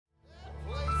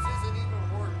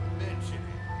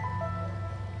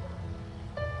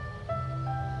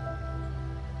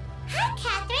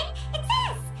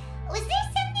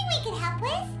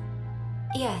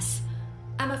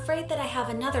I'm afraid that I have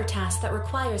another task that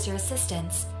requires your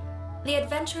assistance. The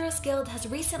Adventurers Guild has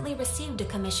recently received a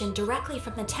commission directly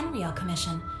from the Tenryou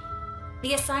Commission.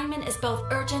 The assignment is both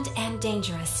urgent and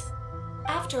dangerous.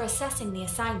 After assessing the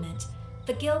assignment,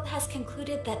 the Guild has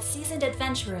concluded that seasoned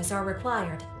adventurers are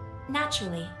required.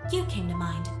 Naturally, you came to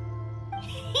mind.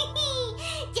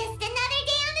 Just another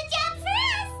day on the job for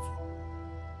us!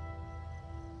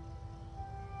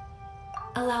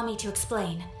 Allow me to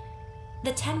explain.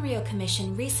 The Tenryou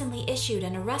Commission recently issued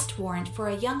an arrest warrant for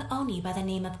a young Oni by the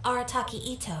name of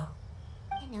Arataki Itto.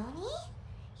 An Oni?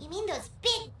 You mean those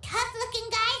big, tough-looking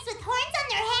guys with horns on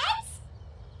their heads?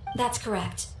 That's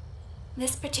correct.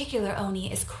 This particular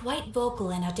Oni is quite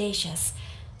vocal and audacious,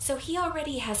 so he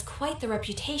already has quite the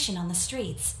reputation on the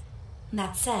streets.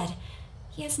 That said,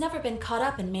 he has never been caught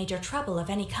up in major trouble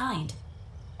of any kind.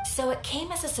 So it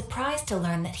came as a surprise to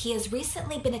learn that he has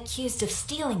recently been accused of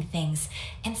stealing things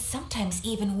and sometimes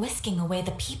even whisking away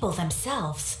the people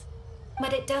themselves.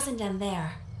 But it doesn't end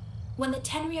there. When the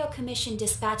Tenryou Commission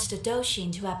dispatched a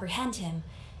Doshin to apprehend him,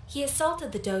 he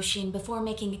assaulted the Doshin before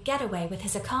making a getaway with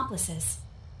his accomplices.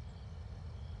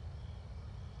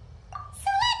 So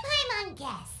let Paimon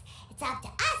guess. It's up to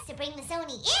us to bring this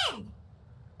Oni in.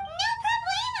 No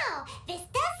problemo! This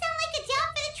does sound like a job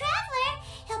for the Traveler.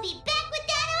 He'll be back with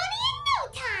that Oni in no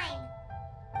time.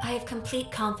 I have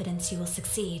complete confidence you will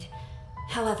succeed.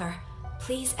 However,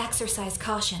 please exercise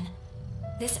caution.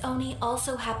 This Oni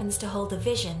also happens to hold a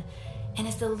vision and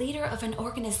is the leader of an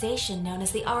organization known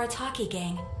as the Arataki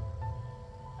Gang. On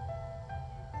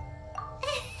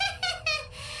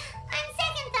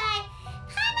second thought,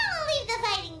 Paimon will leave the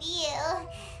fighting to you.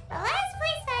 The last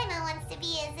place Paimon wants to be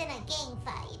is in a gang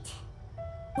fight.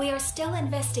 We are still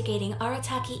investigating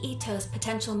Arataki Itto's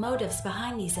potential motives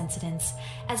behind these incidents,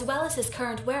 as well as his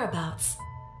current whereabouts.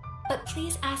 But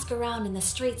please ask around in the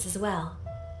streets as well.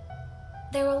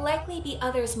 There will likely be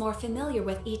others more familiar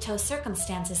with Itto's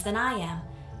circumstances than I am,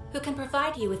 who can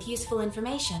provide you with useful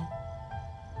information.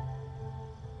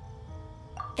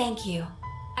 Thank you.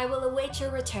 I will await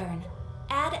your return.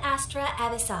 Ad Astra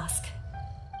Avisask.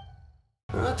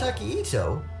 Arataki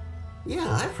Itto? Yeah,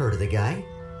 I've heard of the guy.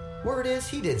 Word is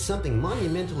he did something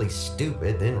monumentally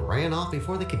stupid, then ran off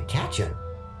before they could catch him.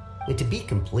 And to be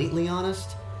completely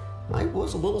honest, I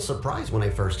was a little surprised when I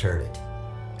first heard it.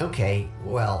 Okay,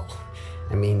 well,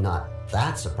 I mean, not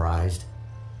that surprised.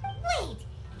 Wait,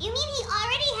 you mean he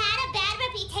already had a bad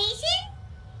reputation?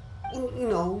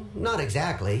 No, not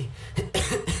exactly.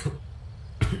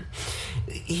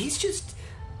 He's just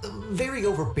very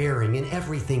overbearing in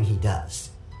everything he does.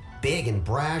 Big and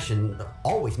brash and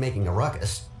always making a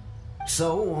ruckus.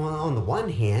 So, on the one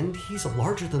hand, he's a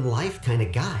larger-than-life kind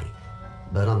of guy.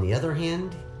 But on the other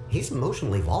hand, he's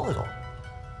emotionally volatile.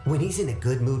 When he's in a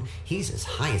good mood, he's as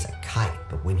high as a kite.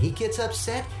 But when he gets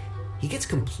upset, he gets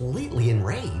completely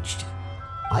enraged.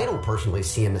 I don't personally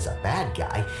see him as a bad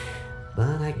guy,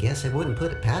 but I guess I wouldn't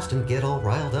put it past him to get all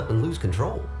riled up and lose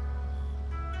control.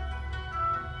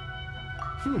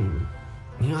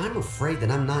 I'm afraid that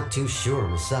I'm not too sure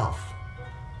myself.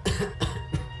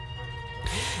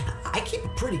 I keep a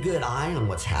pretty good eye on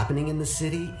what's happening in the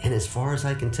city, and as far as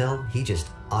I can tell, he just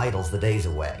idles the days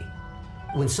away.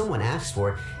 When someone asks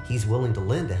for it, he's willing to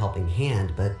lend a helping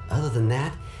hand, but other than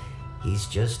that, he's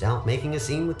just out making a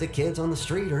scene with the kids on the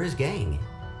street or his gang.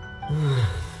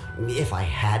 If I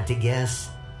had to guess,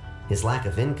 his lack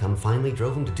of income finally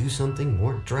drove him to do something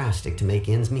more drastic to make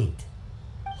ends meet.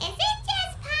 Is it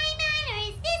just Paimon, or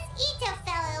is this Itto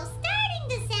fellow starting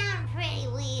to sound pretty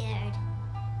weird?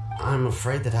 I'm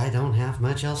afraid that I don't have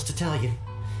much else to tell you.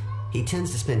 He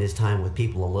tends to spend his time with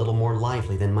people a little more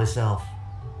lively than myself.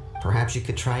 Perhaps you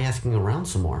could try asking around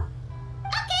some more.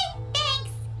 Okay, thanks.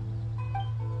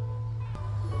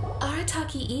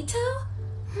 Arataki Itto?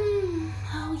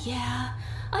 Oh yeah.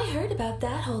 I heard about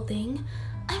that whole thing.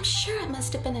 I'm sure it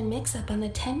must have been a mix-up on the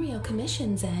Tenryou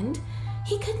Commission's end.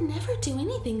 He could never do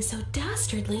anything so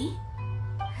dastardly.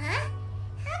 Huh?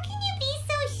 How can you be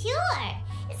so sure?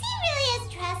 Is he really as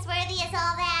trustworthy as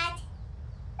all that?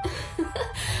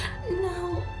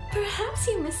 No, perhaps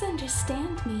you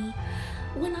misunderstand me.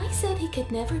 When I said he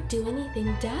could never do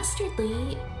anything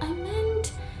dastardly, I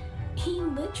meant he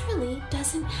literally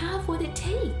doesn't have what it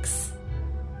takes.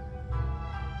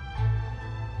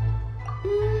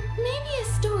 Maybe a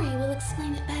story will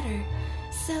explain it better.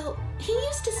 So, he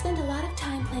used to spend a lot of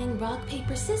time playing rock,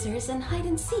 paper, scissors and hide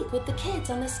and seek with the kids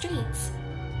on the streets.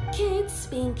 Kids,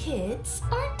 being kids,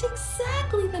 aren't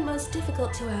exactly the most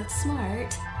difficult to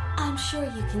outsmart. I'm sure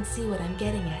you can see what I'm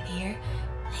getting at here.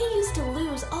 He used to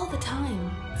lose all the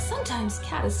time, sometimes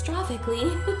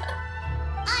catastrophically.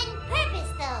 On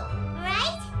purpose, though,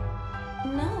 right?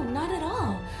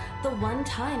 The one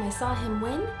time I saw him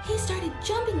win, he started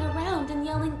jumping around and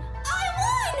yelling, "I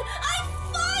won! I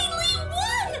finally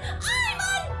won! I'm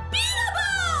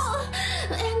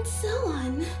unbeatable!" And so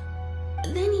on.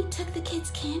 Then he took the kid's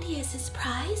candy as his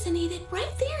prize and ate it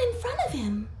right there in front of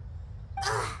him.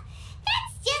 Ugh,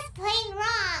 that's just plain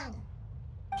wrong.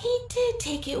 He did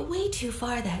take it way too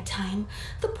far that time.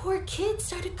 The poor kid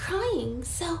started crying,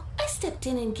 so I stepped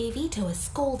in and gave Itto a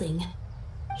scolding.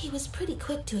 He was pretty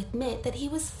quick to admit that he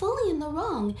was fully in the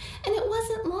wrong, and it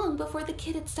wasn't long before the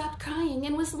kid had stopped crying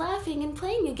and was laughing and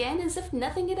playing again as if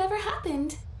nothing had ever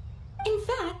happened. In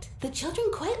fact, the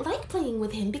children quite like playing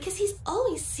with him because he's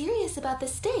always serious about the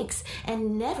stakes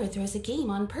and never throws a game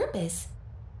on purpose.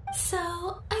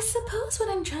 So, I suppose what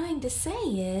I'm trying to say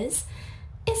is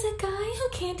a guy who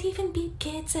can't even beat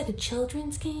kids at a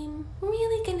children's game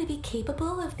really going to be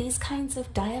capable of these kinds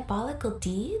of diabolical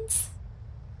deeds?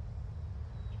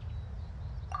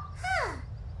 Huh.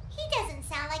 He doesn't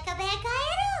sound like a bad guy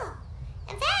at all.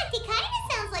 In fact, he kind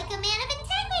of sounds like a man of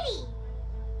integrity.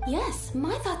 Yes,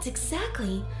 my thoughts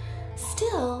exactly.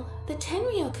 Still, the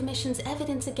Tenryou Commission's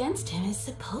evidence against him is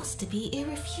supposed to be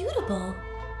irrefutable.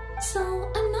 So,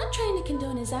 I'm not trying to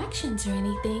condone his actions or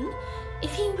anything.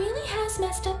 If he really has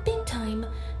messed up big time,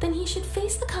 then he should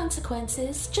face the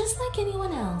consequences just like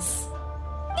anyone else.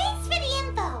 Thanks for the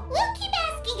info. We'll keep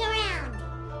asking around.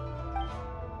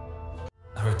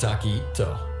 Arataki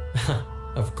Itto.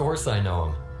 Of course I know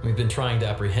him. We've been trying to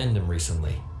apprehend him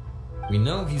recently. We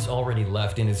know he's already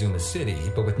left Inazuma City,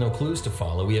 but with no clues to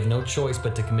follow, we have no choice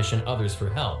but to commission others for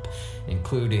help,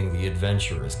 including the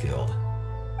Adventurers Guild.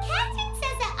 Catherine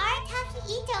says that Arataki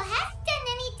Itto hasn't done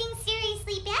anything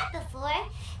seriously bad before,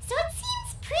 so it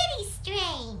seems pretty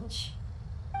strange.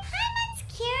 Paimon's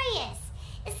curious.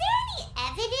 Is there any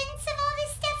evidence of all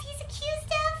this stuff he's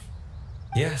accused of?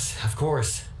 Yes, of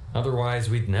course. Otherwise,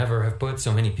 we'd never have put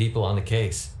so many people on the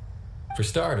case. For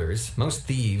starters, most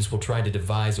thieves will try to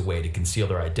devise a way to conceal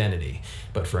their identity,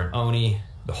 but for an Oni,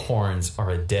 the horns are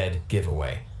a dead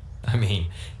giveaway. I mean,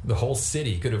 the whole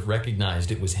city could have recognized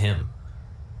it was him.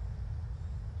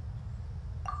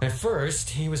 At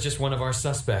first, he was just one of our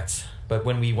suspects, but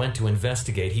when we went to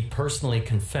investigate, he personally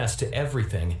confessed to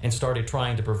everything and started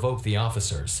trying to provoke the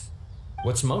officers.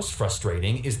 What's most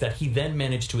frustrating is that he then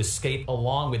managed to escape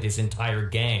along with his entire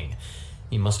gang.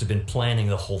 He must have been planning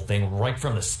the whole thing right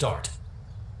from the start.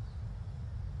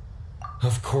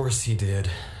 Of course he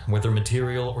did. Whether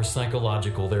material or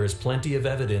psychological, there is plenty of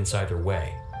evidence either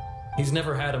way. He's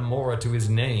never had a Mora to his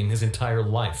name his entire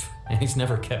life, and he's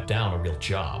never kept down a real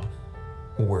job.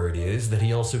 Word is that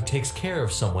he also takes care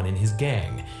of someone in his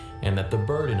gang, and that the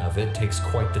burden of it takes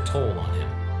quite the toll on him.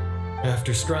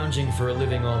 After scrounging for a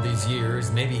living all these years,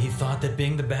 maybe he thought that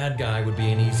being the bad guy would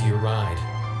be an easier ride.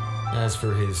 As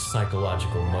for his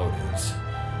psychological motives,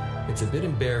 it's a bit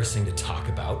embarrassing to talk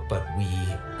about, but we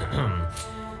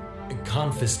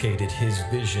confiscated his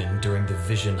vision during the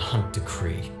Vision Hunt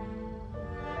Decree.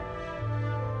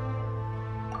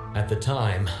 At the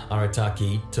time,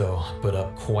 Arataki Itto put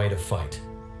up quite a fight.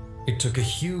 It took a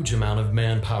huge amount of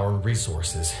manpower and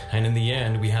resources, and in the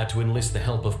end we had to enlist the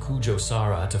help of Kujo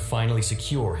Sara to finally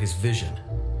secure his vision.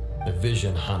 The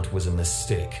Vision Hunt was a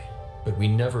mistake, but we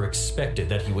never expected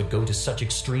that he would go to such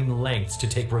extreme lengths to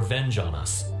take revenge on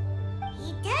us.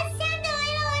 He does sound a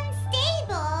little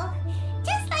unstable,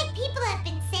 just like people have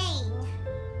been saying.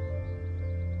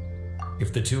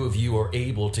 If the two of you are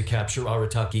able to capture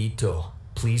Arataki Itto,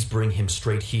 please bring him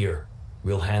straight here.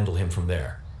 We'll handle him from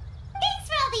there. Thanks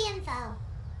for all the info.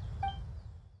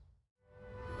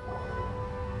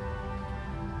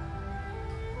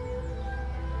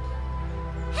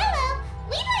 Hello,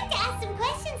 we'd like to ask some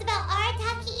questions about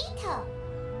Arataki Itto.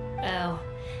 Oh,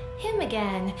 him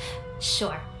again.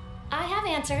 Sure, I have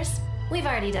answers. We've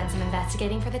already done some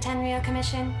investigating for the Tenryou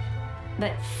Commission.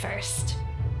 But first,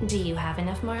 do you have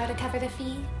enough Mora to cover the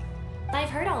fee? I've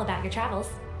heard all about your travels.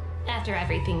 After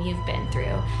everything you've been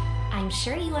through, I'm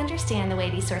sure you understand the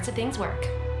way these sorts of things work.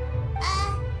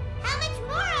 How much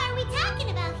more are we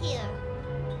talking about here?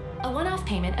 A one-off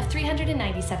payment of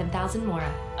 397,000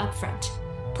 Mora up front,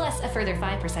 plus a further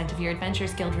 5% of your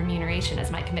Adventurers Guild remuneration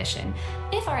as my commission,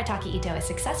 if Arataki Itto is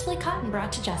successfully caught and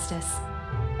brought to justice.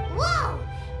 Whoa!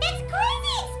 That's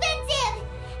crazy expensive!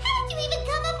 How did you even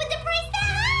come up with the price that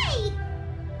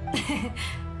high?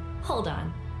 Hold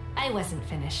on, I wasn't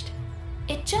finished.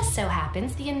 It just so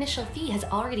happens the initial fee has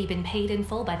already been paid in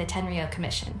full by the Tenryou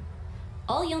Commission.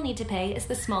 All you'll need to pay is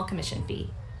the small commission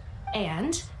fee.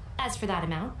 And, as for that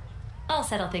amount, I'll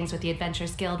settle things with the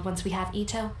Adventurers Guild once we have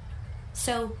Itto.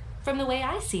 So, from the way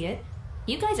I see it,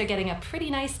 you guys are getting a pretty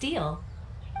nice deal.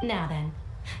 Now then,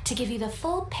 to give you the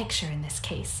full picture in this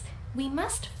case, we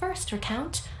must first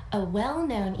recount a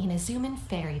well-known Inazuman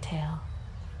fairy tale.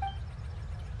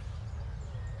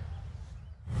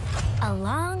 A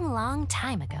long, long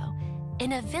time ago,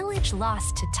 in a village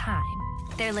lost to time,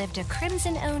 there lived a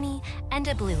crimson Oni and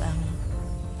a blue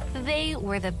Oni. They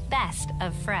were the best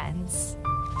of friends.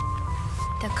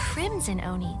 The crimson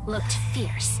Oni looked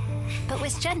fierce, but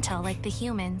was gentle like the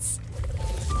humans.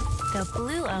 The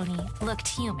blue Oni looked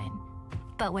human,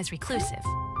 but was reclusive,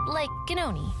 like an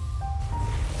Oni.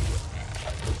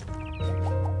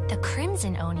 The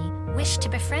crimson Oni wished to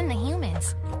befriend the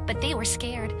humans, but they were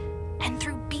scared and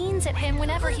threw beans at him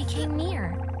whenever he came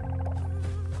near.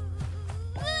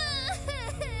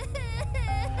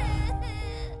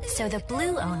 So the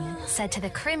blue Oni said to the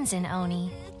crimson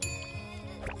Oni,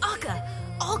 Akka,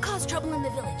 I'll cause trouble in the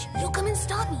village. You come and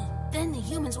stop me. Then the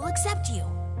humans will accept you.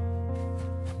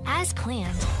 As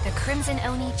planned, the crimson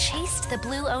Oni chased the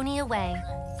blue Oni away.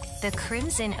 The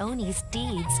crimson Oni's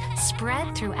deeds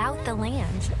spread throughout the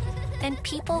land, and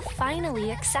people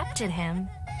finally accepted him.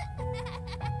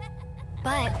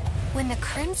 But when the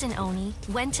crimson Oni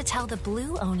went to tell the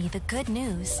blue Oni the good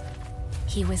news,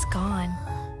 he was gone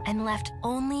and left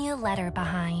only a letter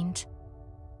behind.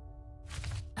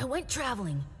 I went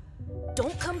traveling.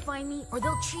 Don't come find me or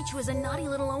they'll treat you as a naughty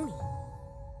little Oni.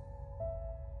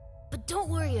 But don't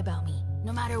worry about me.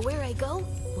 No matter where I go,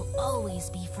 we'll always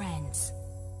be friends.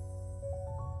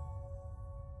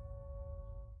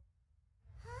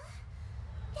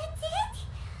 That's it?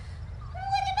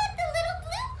 What about the little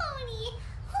blue Oni?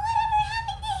 Whatever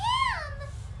happened to him?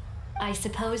 I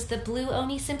suppose the blue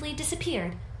Oni simply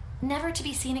disappeared, never to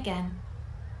be seen again.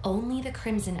 Only the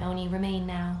crimson Oni remain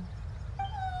now.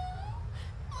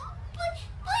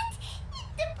 But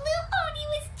the blue Oni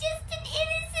was just an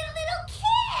innocent little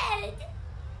kid.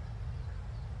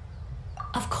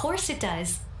 Of course it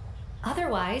does.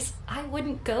 Otherwise, I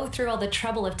wouldn't go through all the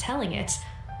trouble of telling it.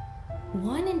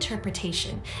 One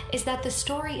interpretation is that the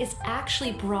story is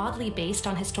actually broadly based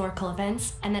on historical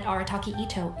events and that Arataki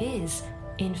Itto is,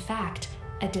 in fact,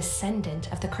 a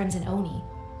descendant of the Crimson Oni.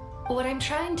 What I'm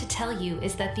trying to tell you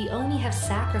is that the Oni have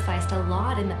sacrificed a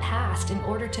lot in the past in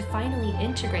order to finally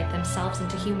integrate themselves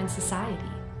into human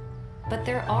society. But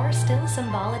there are still some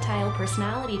volatile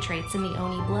personality traits in the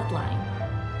Oni bloodline.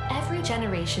 Every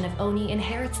generation of Oni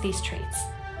inherits these traits.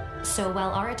 So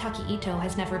while Arataki Itto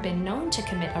has never been known to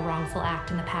commit a wrongful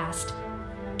act in the past,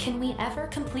 can we ever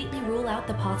completely rule out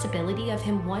the possibility of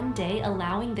him one day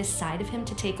allowing this side of him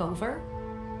to take over?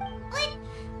 But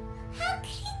how could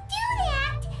he do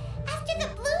that? After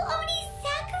the blue Oni's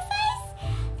sacrifice?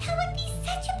 That would be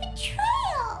such a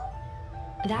betrayal.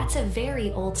 That's a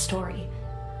very old story.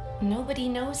 Nobody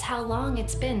knows how long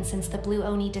it's been since the blue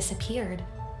Oni disappeared.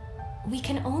 We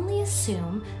can only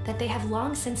assume that they have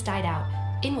long since died out,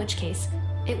 in which case,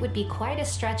 it would be quite a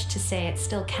stretch to say it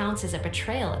still counts as a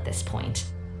betrayal at this point.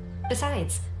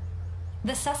 Besides,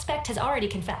 the suspect has already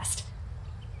confessed.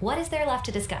 What is there left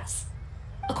to discuss?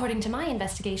 According to my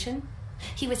investigation,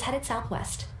 he was headed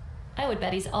southwest. I would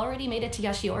bet he's already made it to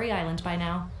Yashiori Island by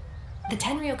now. The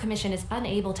Tenryo Commission is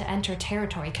unable to enter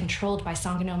territory controlled by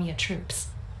Sangonomiya troops.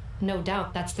 No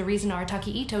doubt that's the reason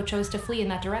Arataki Itto chose to flee in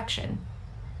that direction.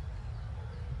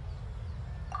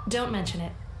 Don't mention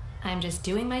it. I'm just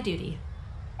doing my duty.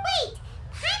 Wait,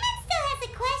 Paimon still has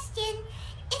a question.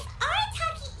 If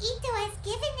Arataki Itto has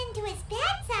given into his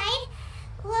bad side,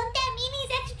 won't that mean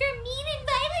he's extra mean and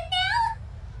violent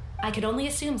now? I could only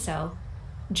assume so.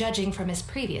 Judging from his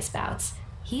previous bouts,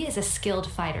 he is a skilled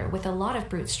fighter with a lot of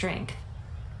brute strength.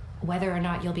 Whether or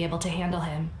not you'll be able to handle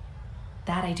him,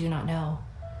 that I do not know.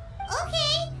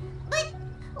 Okay, but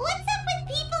what's up with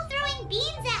people throwing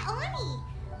beans at Oni?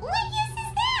 What use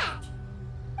is that?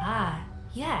 Ah,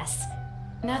 yes.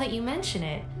 Now that you mention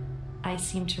it, I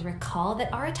seem to recall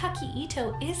that Arataki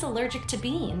Itto is allergic to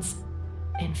beans.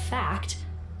 In fact,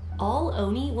 all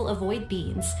Oni will avoid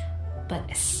beans, but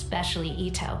especially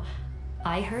Itto.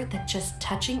 I heard that just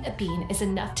touching a bean is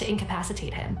enough to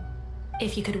incapacitate him.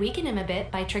 If you could weaken him a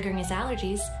bit by triggering his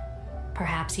allergies,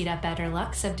 perhaps you'd have better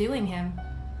luck subduing him.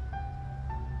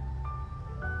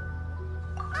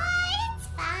 It's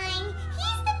fine.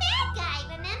 He's the bad guy,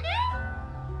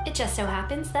 remember? It just so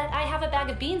happens that I have a bag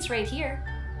of beans right here.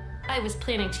 I was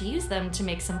planning to use them to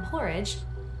make some porridge,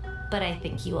 but I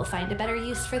think you will find a better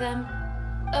use for them.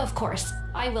 Of course,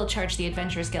 I will charge the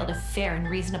Adventurers Guild a fair and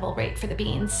reasonable rate for the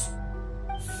beans.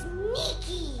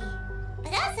 Sneaky.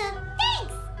 But also,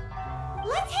 thanks.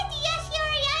 Let's head to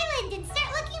Yashiori Island and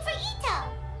start looking for Itto.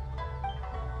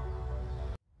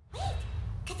 Wait,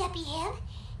 could that be him?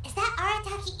 Is that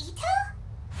Arataki Itto?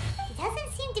 He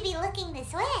doesn't seem to be looking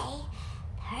this way.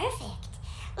 Perfect.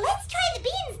 Let's try the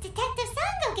beans to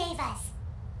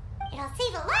I'll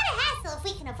save a lot of hassle if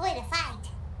we can avoid a fight.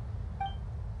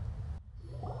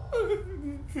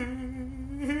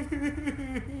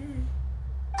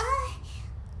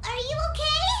 Are you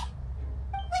okay?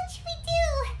 What should we do?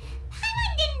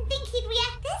 Paimon didn't think he'd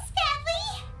react this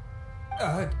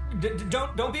badly.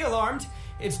 Don't be alarmed.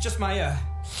 It's just my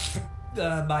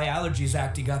my allergies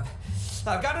acting up.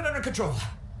 I've got it under control.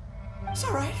 It's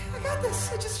all right. I got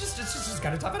this. I just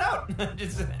gotta tough it out. I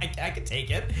can take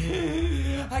it.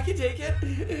 I can take it.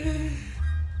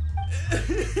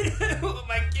 Who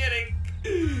am I kidding?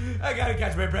 I gotta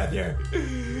catch my breath here.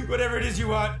 Whatever it is you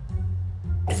want,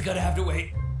 it's gonna have to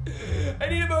wait. I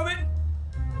need a moment.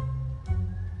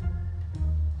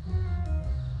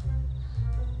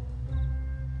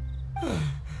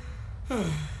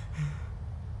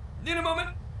 Need a moment.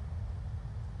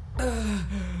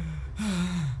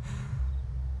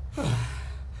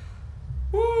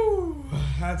 Woo,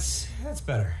 that's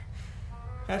better.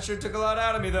 That sure took a lot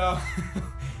out of me, though.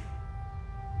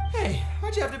 Hey,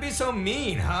 why'd you have to be so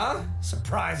mean, huh?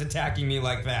 Surprise attacking me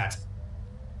like that.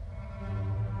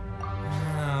 Oh,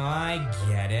 I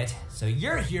get it. So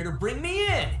you're here to bring me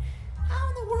in. How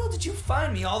in the world did you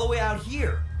find me all the way out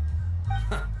here?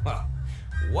 Well,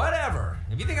 whatever.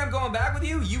 If you think I'm going back with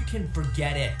you, you can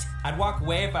forget it. I'd walk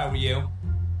away if I were you.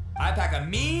 I pack a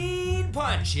mean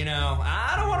punch, you know.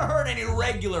 I don't want to hurt any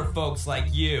regular folks like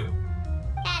you.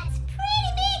 That's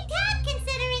pretty big talk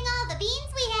considering all the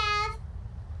beans we have.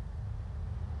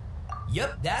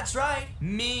 Yep, that's right.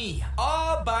 Me.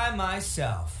 All by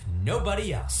myself.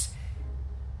 Nobody else.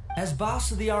 As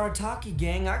boss of the Arataki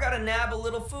gang, I gotta nab a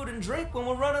little food and drink when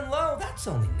we're running low. That's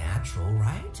only natural,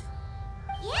 right?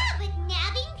 Yeah, but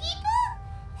nabbing people?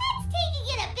 That's taking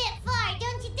it a bit far,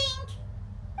 don't you think?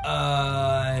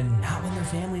 Not when their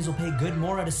families will pay good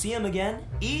mora to see them again.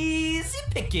 Easy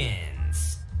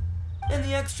pickings. And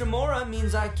the extra mora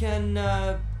means I can,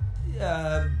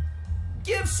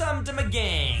 give some to my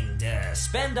gang to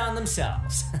spend on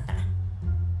themselves.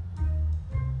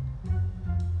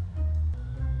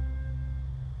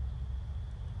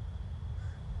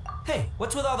 Hey,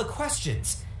 what's with all the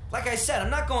questions? Like I said, I'm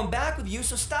not going back with you,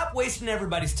 so stop wasting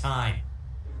everybody's time.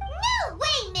 No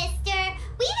way, mister!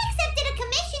 We've accepted a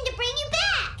commission to bring you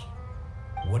back!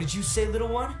 What did you say, little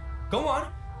one? Go on.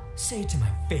 Say it to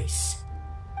my face.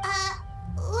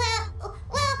 Well,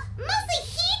 mostly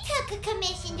he took a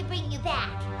commission to bring you back.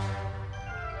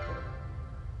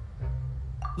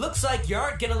 Looks like you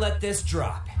aren't gonna let this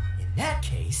drop. In that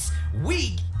case,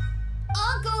 we...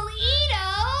 Uncle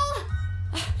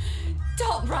Itto!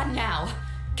 Don't run now.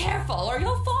 Careful or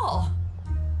you'll fall.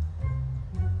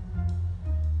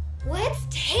 What's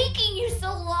taking you so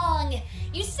long?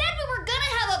 You said we were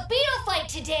gonna have a beetle fight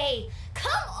today.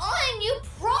 Come on, you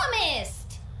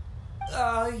promised.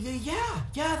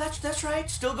 Yeah, that's right.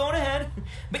 Still going ahead.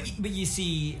 But you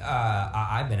see,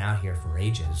 I've been out here for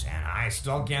ages, and I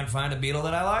still can't find a beetle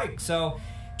that I like. So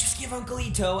just give Uncle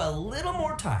Itto a little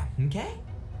more time, okay?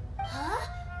 Huh?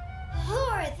 Who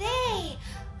are they?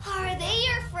 Are they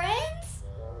your friends?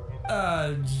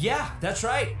 Yeah, that's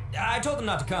right. I told them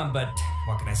not to come, but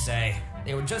what can I say?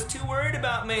 They were just too worried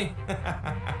about me.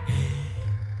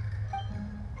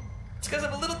 It's because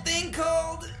of a little thing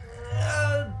called,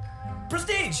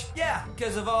 prestige. Yeah,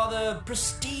 because of all the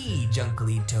prestige Uncle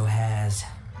Itto has.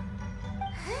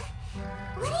 Huh?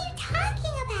 What are you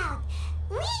talking about?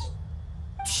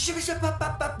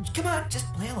 Come on,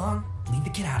 just play along. Leave the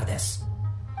kid out of this.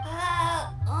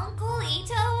 Uncle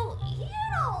Itto, you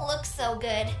don't look so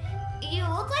good. You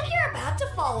look like you're about to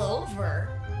fall over.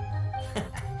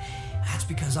 That's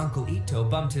because Uncle Itto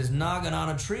bumped his noggin on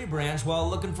a tree branch while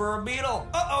looking for a beetle.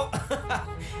 Uh-oh.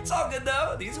 It's all good,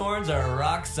 though. These horns are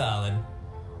rock solid.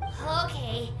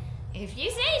 Okay, if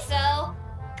you say so.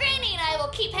 Granny and I will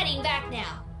keep heading back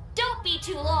now. Don't be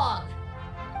too long.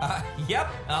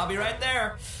 Yep, I'll be right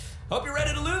there. Hope you're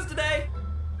ready to lose today.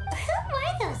 Who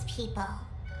were those people?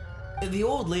 The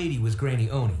old lady was Granny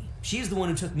Oni. She's the one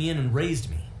who took me in and raised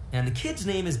me. And the kid's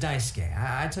name is Daisuke.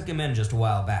 I took him in just a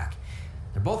while back.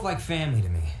 They're both like family to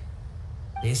me.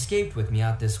 They escaped with me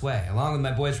out this way, along with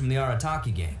my boys from the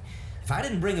Arataki gang. If I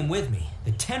didn't bring them with me,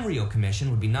 the Tenryou Commission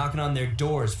would be knocking on their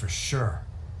doors for sure.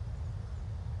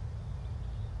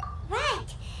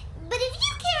 Right. But if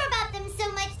you care about them so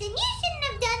much, then you shouldn't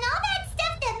have done all that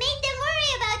stuff that made them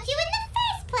worry about you in the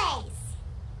first place.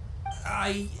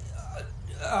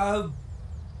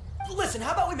 Listen,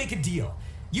 how about we make a deal?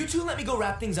 You two let me go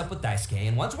wrap things up with Daisuke,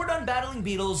 and once we're done battling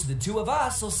beetles, the two of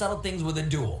us will settle things with a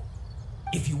duel.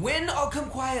 If you win, I'll come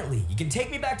quietly. You can take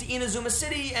me back to Inazuma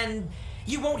City, and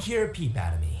you won't hear a peep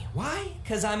out of me. Why?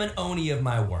 Because I'm an Oni of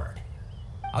my word.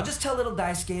 I'll just tell little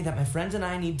Daisuke that my friends and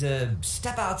I need to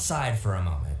step outside for a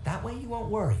moment. That way you won't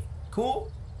worry. Cool?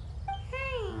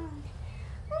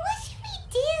 What should we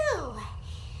do?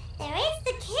 There is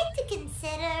the kid to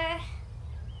consider.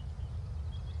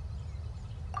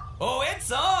 Oh, it's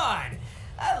on!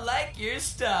 I like your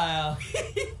style.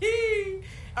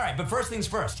 Alright, but first things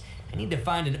first. I need to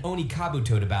find an Oni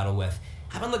Kabuto to battle with.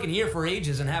 I've been looking here for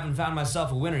ages and haven't found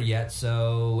myself a winner yet,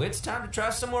 so it's time to try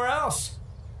somewhere else.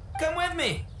 Come with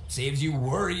me. Saves you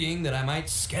worrying that I might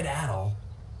skedaddle.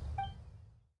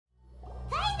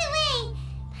 By the way,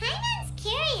 Paimon's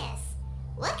curious.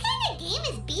 What kind of game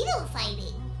is beetle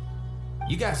fighting?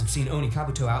 You guys have seen Oni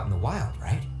Kabuto out in the wild,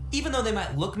 right? Even though they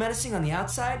might look menacing on the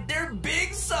outside, they're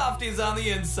big softies on the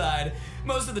inside.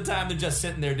 Most of the time, they're just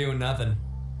sitting there doing nothing.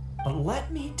 But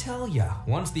let me tell ya,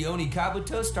 once the Oni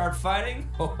Kabuto start fighting,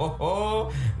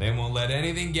 they won't let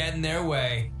anything get in their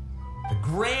way. The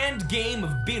grand game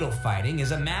of beetle fighting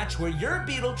is a match where your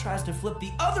beetle tries to flip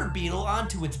the other beetle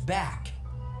onto its back.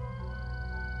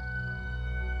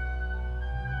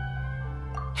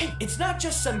 Hey, it's not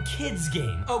just some kid's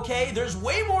game, okay? There's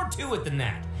way more to it than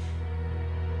that.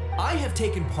 I have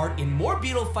taken part in more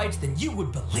beetle fights than you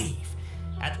would believe.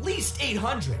 At least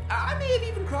 800. I may have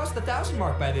even crossed the 1,000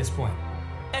 mark by this point.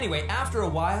 Anyway, after a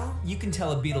while, you can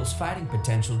tell a beetle's fighting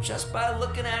potential just by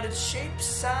looking at its shape,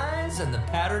 size, and the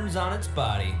patterns on its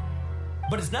body.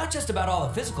 But it's not just about all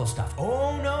the physical stuff.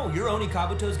 Oh no, your Oni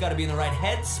Kabuto's got to be in the right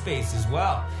headspace as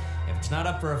well. If it's not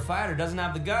up for a fight or doesn't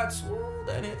have the guts, well,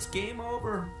 then it's game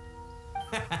over.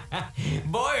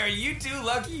 Boy, are you two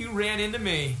lucky you ran into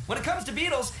me. When it comes to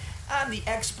beetles, I'm the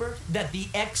expert that the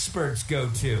experts go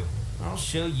to. I'll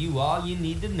show you all you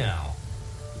need to know.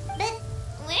 But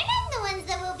we're not the ones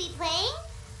that will be playing.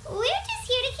 We're just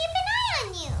here to keep an eye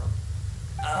on you.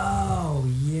 Oh,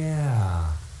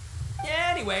 yeah.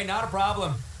 Anyway, not a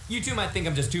problem. You two might think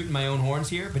I'm just tooting my own horns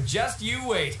here, but just you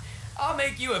wait. I'll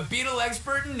make you a beetle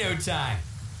expert in no time.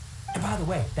 And by the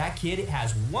way, that kid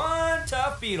has one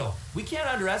tough beetle. We can't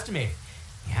underestimate it.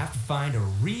 You have to find a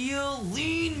real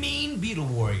lean, mean beetle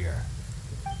warrior.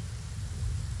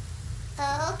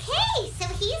 Okay, so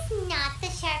he's not the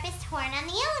sharpest horn on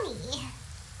the Oni.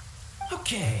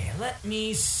 Okay, let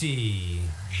me see.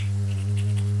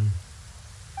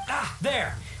 Ah,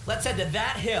 there. Let's head to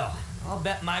that hill. I'll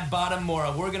bet my bottom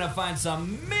Mora we're gonna find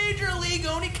some major league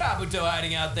Oni Kabuto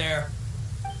hiding out there.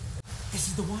 This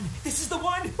is the one. This is the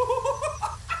one.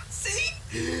 See?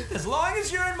 As long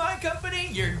as you're in my company,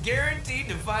 you're guaranteed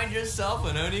to find yourself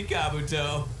an Oni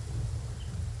Kabuto.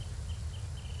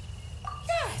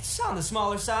 Yeah, it's on the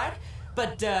smaller side,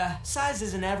 but size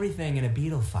isn't everything in a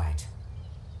beetle fight.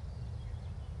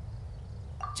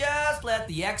 Just let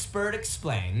the expert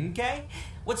explain, okay?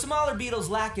 What smaller beetles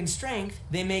lack in strength,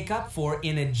 they make up for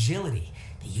in agility.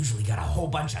 They usually got a whole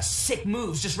bunch of sick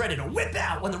moves just ready to whip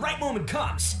out when the right moment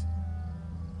comes.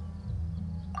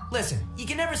 Listen, you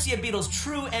can never see a beetle's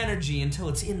true energy until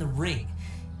it's in the ring.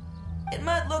 It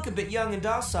might look a bit young and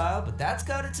docile, but that's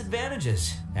got its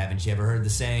advantages. Haven't you ever heard the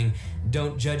saying,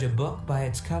 don't judge a book by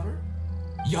its cover?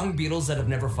 Young beetles that have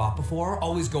never fought before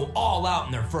always go all out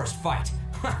in their first fight.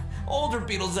 Older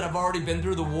beetles that have already been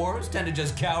through the wars tend to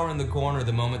just cower in the corner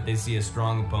the moment they see a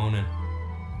strong opponent.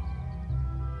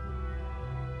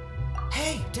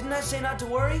 Hey, didn't I say not to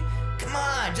worry? Come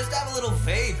on, just have a little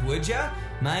faith, would ya?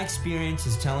 My experience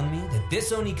is telling me that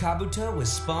this Oni Kabuto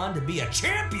was spawned to be a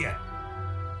champion.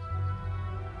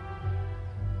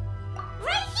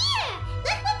 Right here!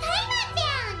 Look what Paimon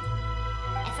found!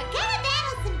 If we're gonna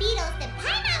battle some beetles, then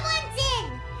Paimon wants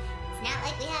in! It's not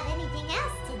like we have anything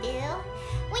else to do.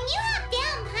 When you hopped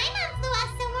down, Paimon flew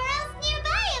off somewhere else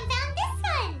nearby and found this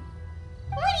one!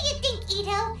 What do you think,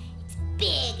 Itto? It's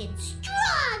big and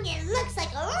strong and looks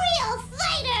like a real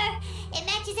fighter! It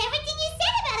matches everything you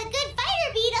said about a good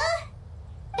fighter beetle!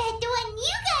 Bet the one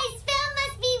you guys found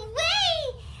must be way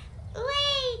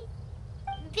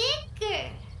bigger.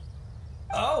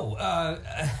 Oh,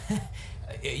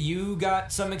 you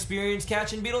got some experience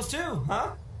catching beetles too,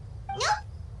 huh? Nope.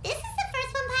 This is the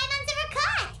first one Paimon's ever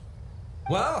caught.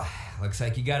 Well, looks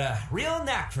like you got a real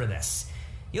knack for this.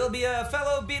 You'll be a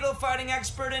fellow beetle fighting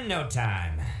expert in no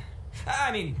time.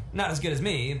 I mean, not as good as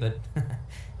me, but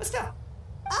still.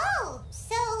 Oh,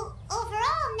 so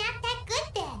overall not that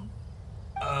good then.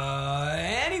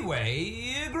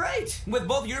 Anyway, great. With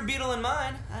both your beetle and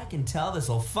mine, I can tell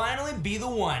this'll finally be the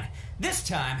one. This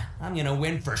time, I'm gonna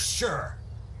win for sure.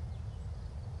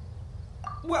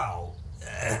 Well,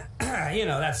 you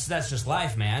know, that's just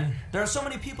life, man. There are so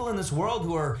many people in this world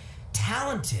who are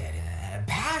talented,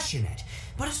 passionate,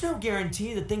 but it's no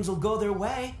guarantee that things will go their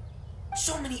way.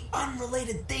 So many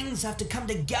unrelated things have to come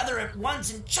together at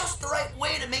once in just the right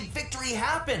way to make victory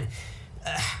happen.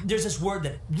 There's this word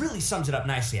that really sums it up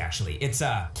nicely, actually. It's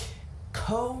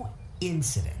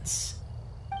coincidence.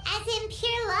 As in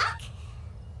pure luck?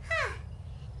 Huh.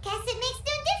 Guess it makes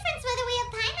no difference whether we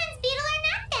have Paimon's beetle or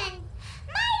not then.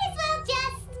 Might as well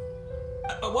just...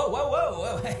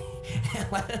 Whoa. Hey,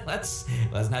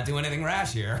 let's not do anything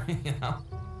rash here, you know.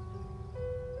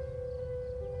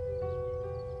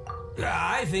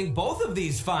 I think both of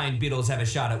these fine beetles have a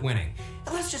shot at winning.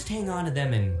 Let's just hang on to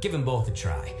them and give them both a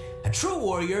try. A true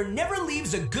warrior never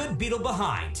leaves a good beetle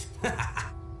behind.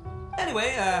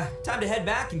 Anyway, time to head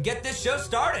back and get this show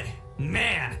started.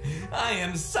 Man, I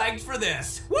am psyched for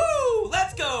this. Woo!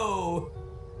 Let's go!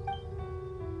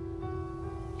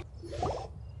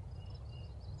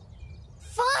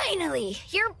 Finally,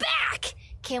 you're back!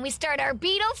 Can we start our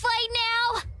beetle fight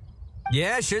now?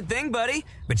 Yeah, sure thing, buddy.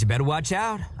 But you better watch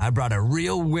out. I brought a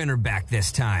real winner back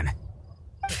this time.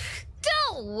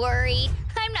 Don't worry.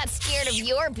 I'm not scared of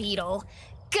your beetle.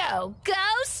 Go,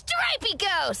 Stripey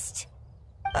Ghost!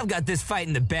 I've got this fight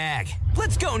in the bag.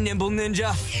 Let's go, Nimble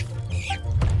Ninja.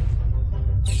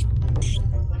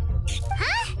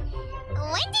 Huh?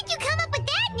 When did you come up with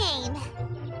that name?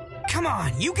 Come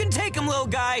on, you can take him, little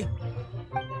guy.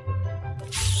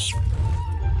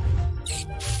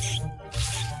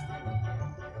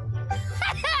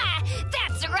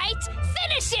 That's right!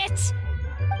 Finish it!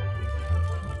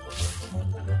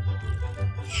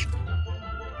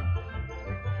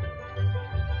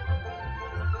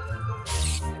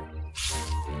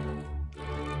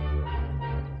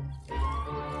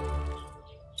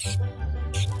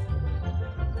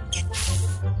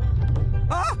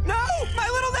 Oh, no! My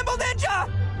little Nimble Ninja!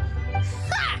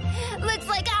 Ha! Looks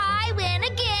like I win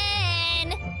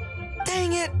again!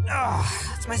 Dang it! Ugh,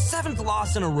 it's my 7th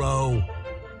loss in a row.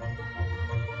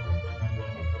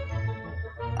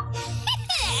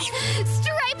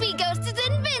 Stripey Ghost is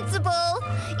invincible!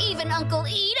 Even Uncle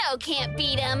Itto can't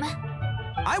beat him.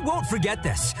 I won't forget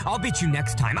this. I'll beat you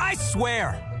next time, I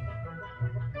swear.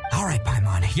 All right,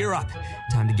 Paimon, you're up.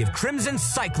 Time to give Crimson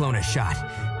Cyclone a shot.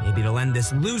 Maybe it'll end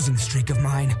this losing streak of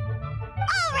mine.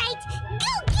 All right,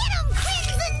 go get him,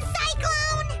 Crimson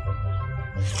Cyclone!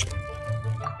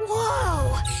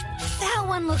 Whoa! That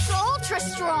one looks ultra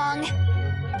strong.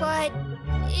 But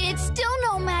it's still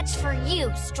no match for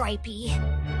you, Stripey.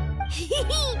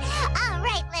 All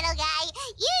right, little guy,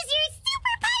 use your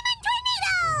Super Paimon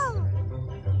Tornado!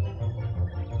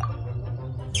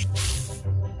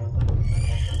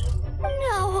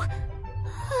 No,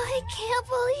 I can't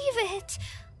believe it.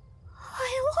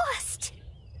 I lost.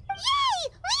 Yay!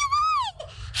 We won!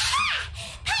 Ha!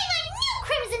 Paimon knew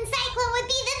Crimson Cyclone would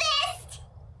be the best!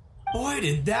 Boy,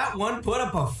 did that one put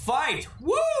up a fight.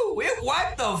 Woo! It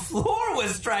wiped the floor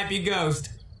with Stripey Ghost.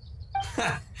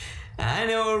 I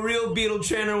know a real beetle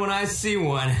trainer when I see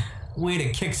one. Way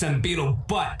to kick some beetle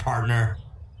butt, partner.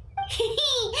 See?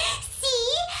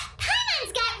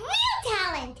 Paimon's got real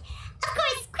talent! Of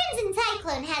course, Crimson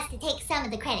Cyclone has to take some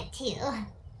of the credit, too.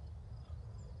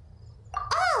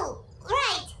 Oh,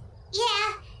 right.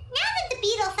 Yeah, now that the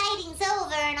beetle fighting's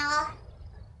over and all.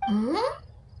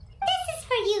 This is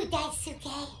for you,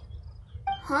 Daisuke.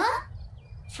 Huh?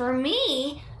 For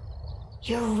me?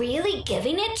 You're really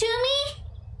giving it to me?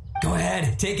 Go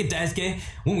ahead, take it, Daisuke.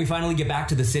 When we finally get back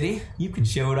to the city, you can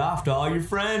show it off to all your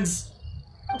friends.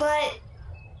 But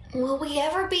will we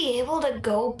ever be able to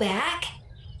go back?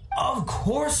 Of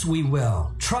course we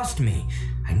will. Trust me.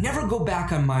 I never go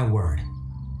back on my word.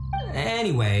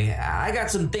 Anyway, I got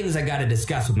some things I gotta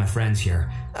discuss with my friends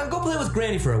here. Go play with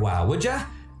Granny for a while, would ya?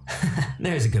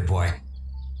 There's a good boy.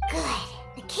 Good.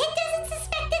 The kid doesn't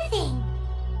suspect a thing.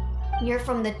 You're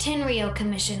from the Tenryo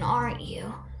Commission, aren't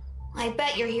you? I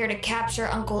bet you're here to capture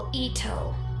Uncle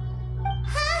Itto.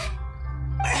 Huh?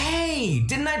 Hey,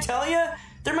 didn't I tell you?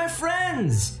 They're my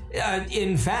friends.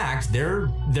 In fact, they're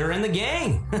in the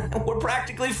gang. We're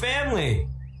practically family.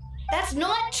 That's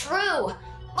not true.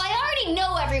 I already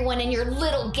know everyone in your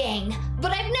little gang,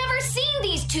 but I've never seen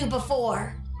these two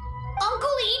before.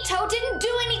 Uncle Itto didn't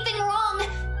do anything wrong.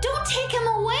 Don't take him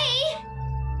away.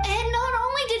 And not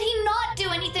only did he not do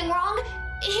anything wrong,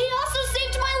 he also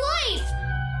saved my life.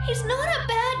 He's not a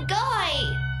bad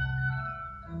guy.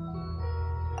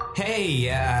 Hey,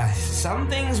 some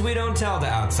things we don't tell to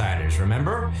outsiders,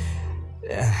 remember?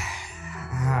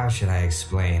 How should I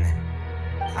explain?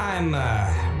 I'm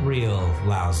a real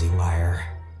lousy liar.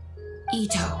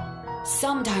 Itto,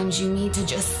 sometimes you need to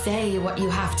just say what you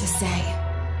have to say.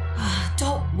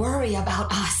 Don't worry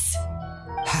about us.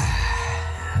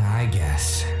 I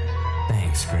guess.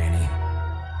 Thanks, Granny.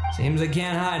 Seems I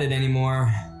can't hide it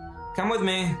anymore. Come with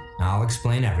me. I'll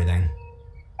explain everything.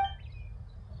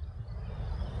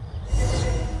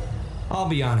 I'll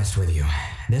be honest with you.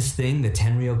 This thing the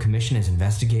Tenryou Commission is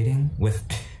investigating, with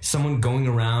someone going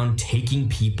around taking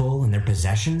people and their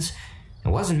possessions, it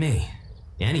wasn't me.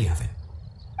 Any of it.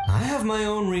 I have my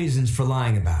own reasons for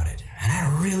lying about it, and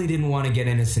I really didn't want to get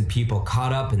innocent people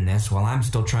caught up in this while I'm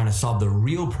still trying to solve the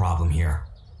real problem here.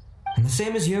 And the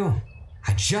same as you.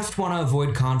 I just want to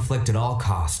avoid conflict at all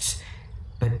costs.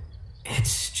 But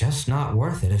it's just not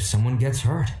worth it if someone gets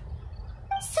hurt.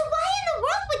 So why in the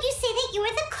world would you say that you were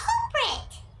the culprit?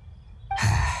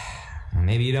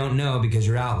 Maybe you don't know because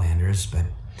you're Outlanders, but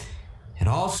it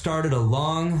all started a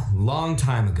long, long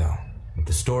time ago with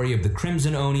the story of the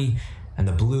Crimson Oni and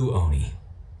the Blue Oni.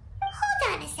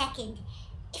 Hold on a second.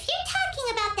 If you're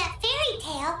talking about that fairy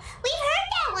tale, we've heard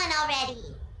that one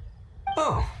already.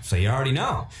 Oh, so you already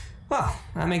know. Well,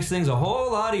 that makes things a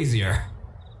whole lot easier.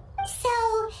 So,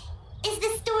 is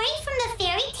the story from the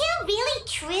fairy tale really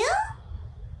true?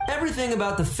 Everything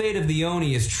about the fate of the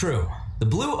Oni is true. The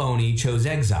Blue Oni chose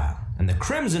exile, and the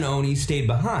Crimson Oni stayed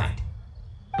behind.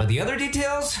 But the other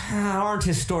details aren't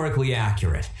historically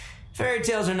accurate. Fairy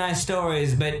tales are nice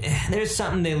stories, but there's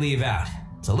something they leave out.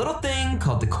 It's a little thing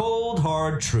called the cold,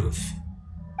 hard truth.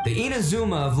 The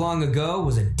Inazuma of long ago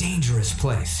was a dangerous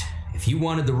place. If you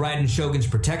wanted the Raiden Shogun's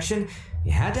protection,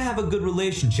 you had to have a good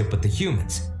relationship with the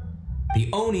humans. The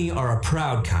Oni are a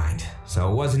proud kind, so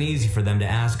it wasn't easy for them to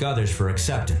ask others for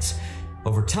acceptance.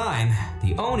 Over time,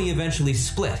 the Oni eventually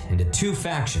split into two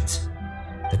factions.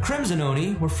 The Crimson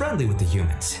Oni were friendly with the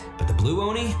humans, but the Blue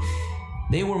Oni,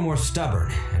 they were more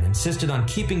stubborn and insisted on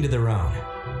keeping to their own.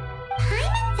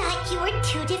 Paimon thought you were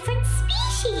two different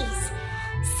species.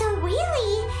 So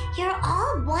really, you're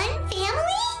all one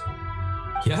family?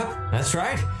 Yep, that's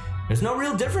right. There's no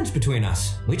real difference between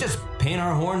us. We just paint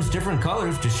our horns different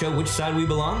colors to show which side we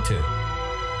belong to.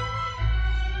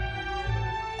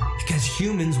 Because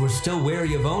humans were still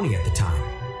wary of Oni at the time.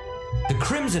 The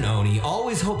Crimson Oni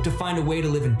always hoped to find a way to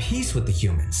live in peace with the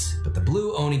humans, but the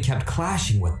Blue Oni kept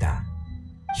clashing with them.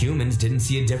 Humans didn't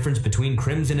see a difference between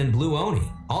Crimson and Blue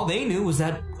Oni. All they knew was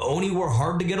that Oni were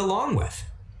hard to get along with.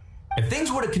 If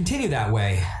things were to continue that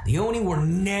way, the Oni were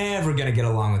never going to get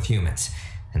along with humans.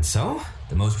 And so,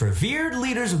 the most revered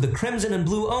leaders of the Crimson and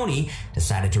Blue Oni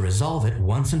decided to resolve it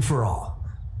once and for all.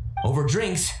 Over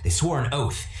drinks, they swore an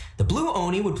oath. The Blue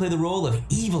Oni would play the role of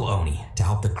evil Oni to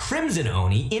help the Crimson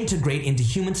Oni integrate into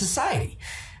human society.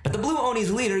 But the Blue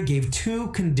Oni's leader gave two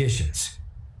conditions.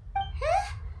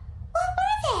 Huh? What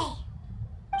were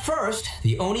they? First,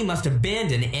 the Oni must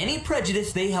abandon any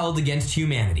prejudice they held against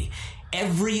humanity.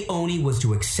 Every Oni was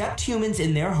to accept humans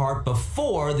in their heart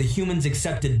before the humans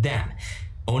accepted them.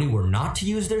 Oni were not to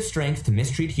use their strength to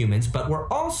mistreat humans, but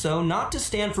were also not to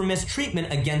stand for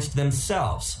mistreatment against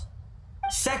themselves.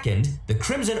 Second, the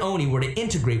Crimson Oni were to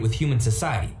integrate with human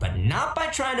society, but not by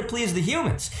trying to please the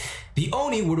humans. The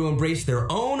Oni were to embrace their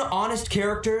own honest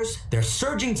characters, their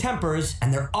surging tempers,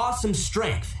 and their awesome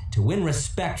strength to win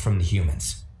respect from the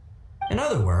humans. In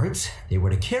other words, they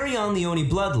were to carry on the Oni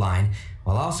bloodline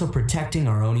while also protecting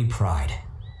our Oni pride.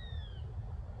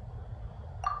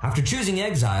 After choosing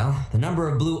exile, the number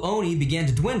of Blue Oni began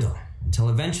to dwindle, until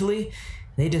eventually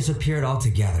they disappeared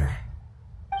altogether.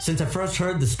 Since I first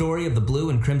heard the story of the Blue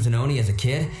and Crimson Oni as a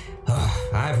kid,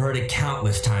 I've heard it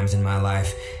countless times in my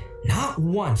life. Not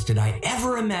once did I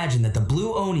ever imagine that the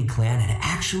Blue Oni clan had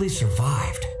actually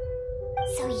survived.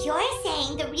 So you're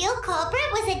saying the real culprit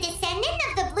was a descendant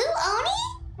of the Blue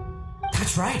Oni?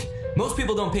 That's right. Most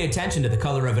people don't pay attention to the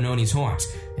color of an Oni's horns.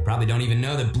 They probably don't even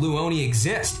know that Blue Oni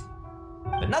exist.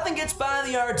 But nothing gets by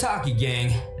the Arataki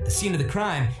gang. At the scene of the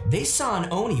crime, they saw an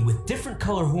Oni with different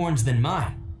color horns than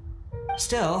mine.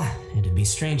 Still, it'd be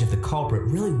strange if the culprit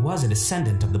really was a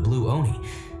descendant of the Blue Oni.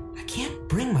 I can't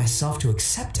bring myself to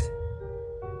accept it.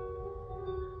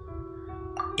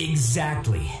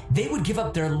 Exactly. They would give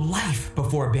up their life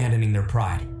before abandoning their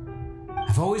pride.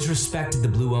 I've always respected the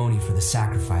Blue Oni for the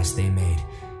sacrifice they made.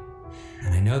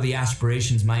 And I know the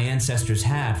aspirations my ancestors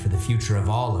had for the future of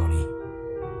all Oni.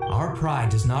 Our pride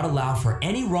does not allow for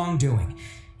any wrongdoing.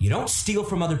 You don't steal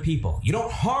from other people. You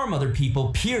don't harm other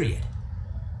people, period.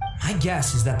 My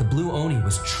guess is that the Blue Oni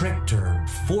was tricked or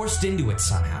forced into it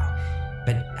somehow,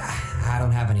 but I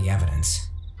don't have any evidence.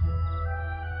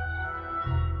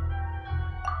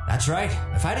 That's right.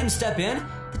 If I didn't step in,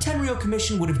 the Tenryou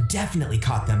Commission would have definitely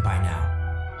caught them by now.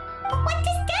 But what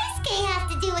does Daisuke have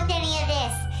to do with any of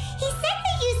this? He said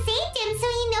that you saved him so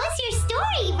he knows your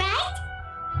story,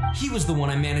 right? He was the one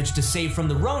I managed to save from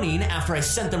the Ronin after I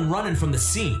sent them running from the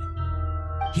scene.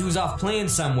 He was off playing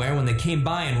somewhere when they came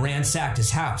by and ransacked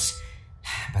his house.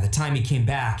 By the time he came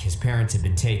back, his parents had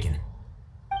been taken.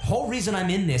 The whole reason I'm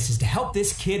in this is to help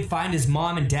this kid find his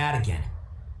mom and dad again.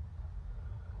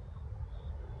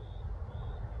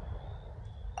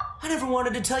 I never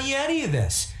wanted to tell you any of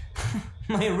this.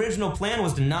 My original plan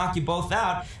was to knock you both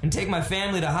out and take my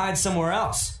family to hide somewhere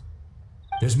else.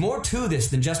 There's more to this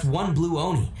than just one blue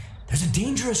Oni. There's a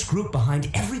dangerous group behind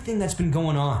everything that's been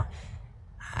going on.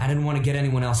 I didn't want to get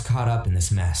anyone else caught up in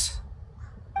this mess.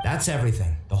 That's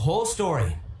everything. The whole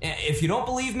story. If you don't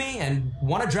believe me and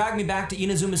want to drag me back to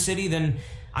Inazuma City, then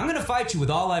I'm going to fight you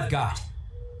with all I've got.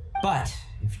 But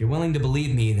if you're willing to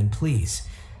believe me, then please,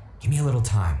 give me a little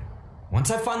time.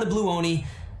 Once I find the blue Oni,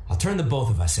 I'll turn the both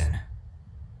of us in.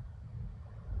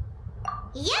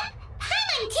 Yep,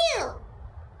 Paimon too!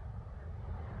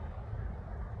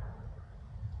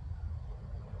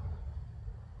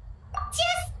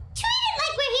 Just treat it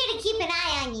like we're here to keep an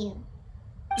eye on you.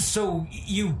 So,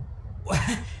 you...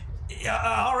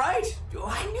 all right.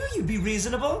 I knew you'd be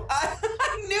reasonable.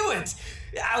 I knew it.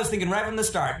 I was thinking right from the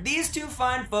start. These two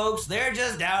fine folks, they're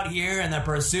just out here in the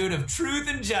pursuit of truth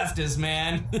and justice,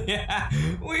 man. Yeah,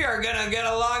 we are gonna get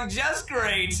along just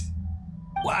great.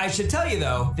 Well, I should tell you,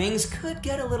 though, things could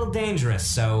get a little dangerous,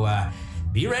 so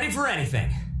be ready for anything.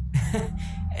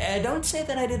 Don't say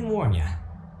that I didn't warn you.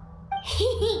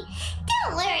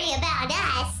 Don't worry about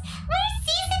us. We're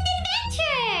seasoned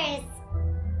adventurers.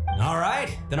 All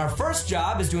right, then our first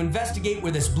job is to investigate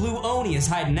where this blue Oni is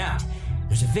hiding out.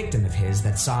 There's a victim of his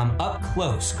that saw him up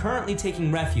close, currently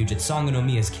taking refuge at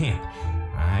Sangonomiya's camp.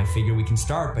 I figure we can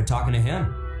start by talking to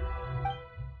him.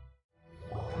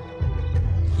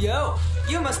 Yo,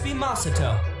 you must be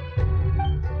Masato.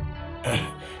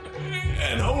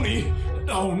 An Oni?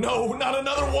 Oh no, not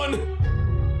another one!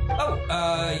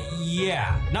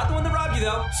 Yeah. Not the one that robbed you,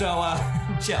 though, so,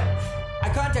 chill. I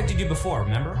contacted you before,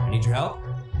 remember? I need your help.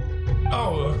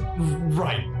 Oh,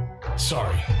 right.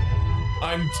 Sorry.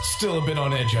 I'm still a bit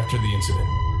on edge after the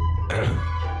incident.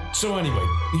 So anyway,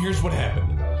 here's what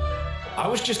happened. I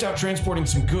was just out transporting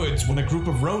some goods when a group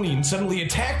of Ronin suddenly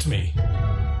attacked me.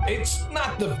 It's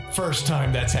not the first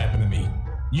time that's happened to me.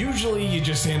 Usually you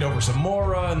just hand over some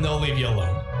Mora and they'll leave you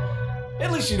alone.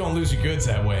 At least you don't lose your goods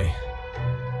that way.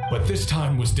 But this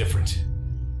time was different.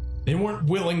 They weren't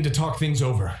willing to talk things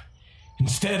over.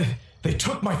 Instead, they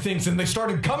took my things and they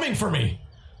started coming for me.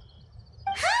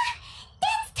 Huh?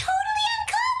 That's totally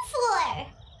uncalled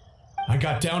for. I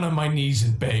got down on my knees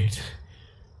and begged.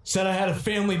 Said I had a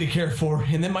family to care for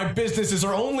and that my business is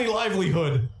our only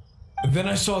livelihood. Then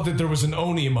I saw that there was an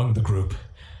Oni among the group.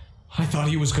 I thought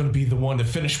he was going to be the one to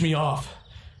finish me off.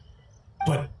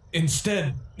 But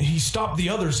instead, he stopped the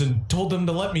others and told them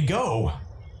to let me go.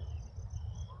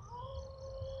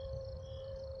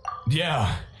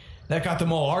 Yeah, that got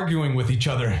them all arguing with each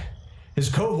other. His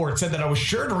cohort said that I was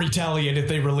sure to retaliate if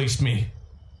they released me.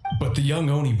 But the young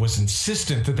Oni was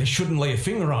insistent that they shouldn't lay a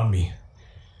finger on me.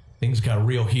 Things got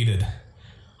real heated.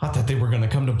 I thought they were going to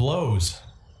come to blows.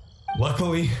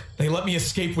 Luckily, they let me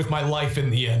escape with my life in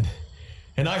the end.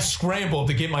 And I scrambled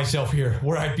to get myself here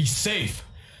where I'd be safe.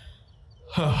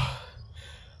 I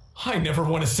never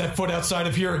want to set foot outside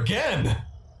of here again.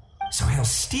 So he'll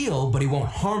steal, but he won't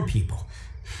harm people.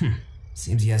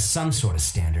 Seems he has some sort of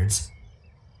standards.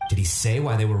 Did he say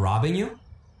why they were robbing you?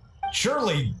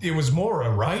 Surely it was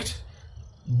Mora, right?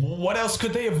 What else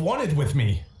could they have wanted with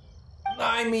me?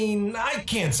 I mean, I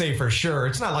can't say for sure.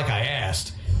 It's not like I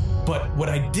asked. But what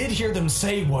I did hear them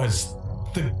say was,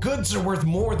 the goods are worth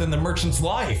more than the merchant's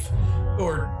life.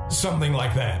 Or something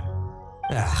like that.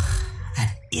 Ugh,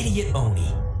 that idiot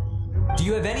Oni. Do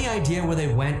you have any idea where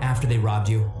they went after they robbed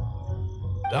you?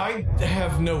 I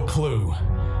have no clue.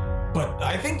 But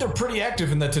I think they're pretty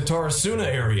active in the Tatarasuna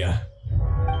area.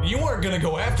 You aren't gonna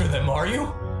go after them, are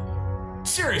you?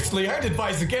 Seriously, I'd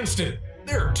advise against it.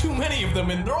 There are too many of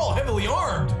them and they're all heavily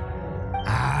armed.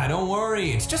 Don't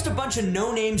worry. It's just a bunch of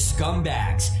no-name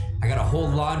scumbags. I got a whole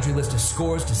laundry list of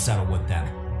scores to settle with them.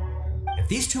 If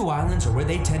these two islands are where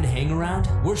they tend to hang around,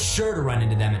 we're sure to run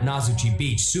into them at Nazuchi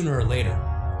Beach sooner or later.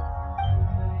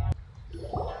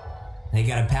 They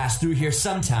gotta pass through here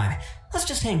sometime. Let's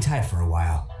just hang tight for a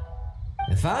while.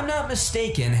 If I'm not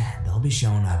mistaken, they'll be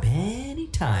showing up any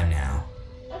time now.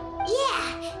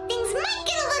 Yeah, things might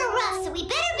get a little rough, so we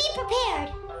better be prepared.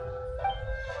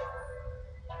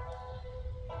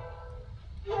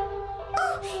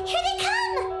 Oh, here they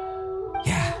come!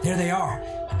 Yeah, there they are.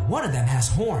 And one of them has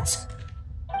horns.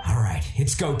 All right,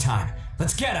 it's go time.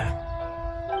 Let's get him.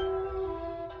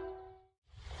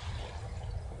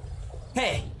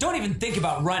 Hey, don't even think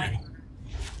about running.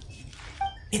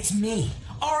 It's me,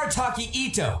 Arataki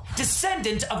Itto,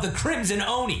 descendant of the Crimson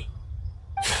Oni.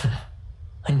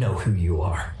 I know who you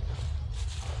are.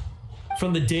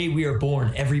 From the day we are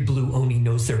born, every blue Oni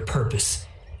knows their purpose.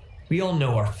 We all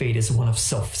know our fate is one of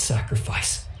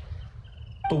self-sacrifice.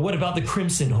 But what about the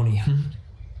Crimson Oni,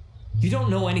 You don't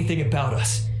know anything about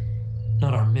us.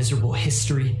 Not our miserable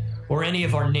history, or any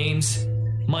of our names.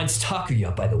 Mine's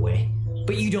Takuya, by the way.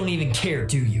 But you don't even care,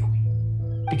 do you?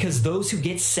 Because those who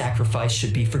get sacrificed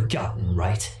should be forgotten,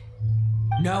 right?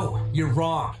 No, you're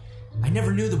wrong. I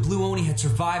never knew the Blue Oni had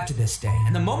survived to this day,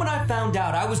 and the moment I found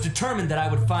out, I was determined that I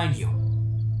would find you.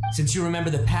 Since you remember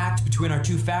the pact between our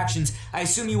two factions, I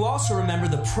assume you also remember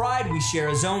the pride we share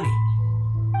as Oni.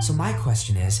 So my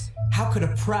question is, how could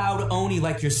a proud Oni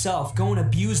like yourself go and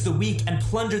abuse the weak and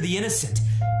plunder the innocent?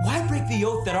 Why break the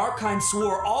oath that our kind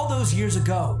swore all those years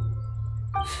ago?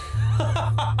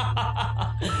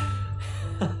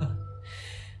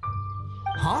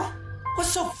 Huh? What's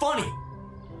so funny?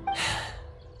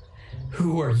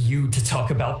 Who are you to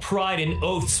talk about pride and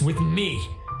oaths with me?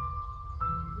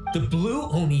 The Blue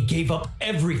Oni gave up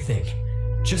everything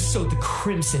just so the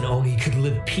Crimson Oni could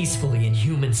live peacefully in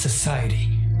human society.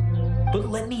 But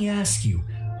let me ask you,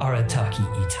 Arataki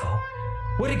Itto,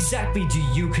 what exactly do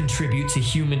you contribute to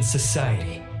human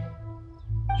society?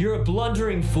 You're a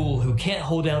blundering fool who can't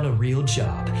hold down a real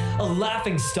job, a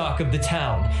laughingstock of the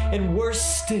town, and worse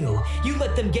still, you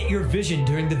let them get your vision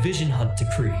during the Vision Hunt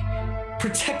decree.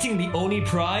 Protecting the Oni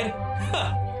pride?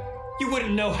 You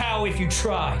wouldn't know how if you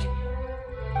tried.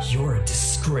 You're a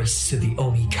disgrace to the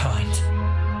Oni kind.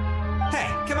 Hey,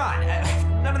 come on.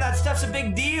 None of that stuff's a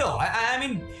big deal. I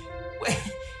mean,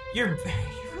 you're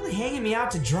really hanging me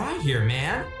out to dry here,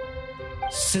 man.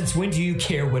 Since when do you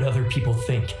care what other people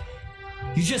think?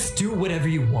 You just do whatever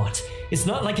you want. It's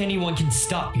not like anyone can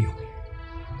stop you.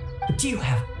 But do you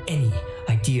have any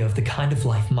idea of the kind of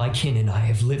life my kin and I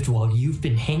have lived while you've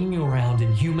been hanging around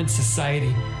in human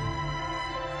society?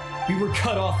 We were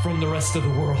cut off from the rest of the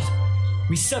world.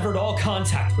 We severed all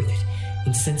contact with it.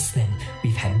 And since then,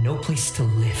 we've had no place to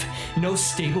live, no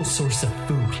stable source of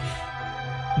food,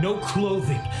 no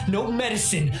clothing, no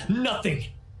medicine, nothing.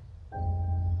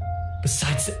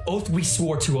 Besides the oath we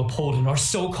swore to uphold in our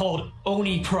so-called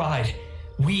Oni pride,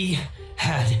 we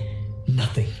had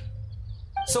nothing.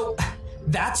 So,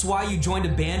 that's why you joined a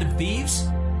band of thieves?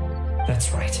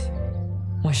 That's right.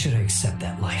 Why should I accept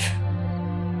that life?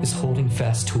 Is holding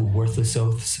fast to a worthless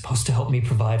oath supposed to help me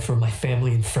provide for my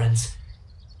family and friends?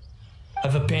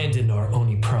 I've abandoned our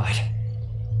Oni pride.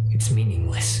 It's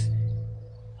meaningless.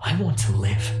 I want to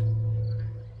live.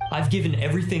 I've given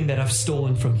everything that I've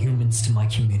stolen from humans to my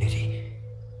community.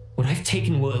 What I've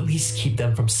taken will at least keep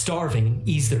them from starving and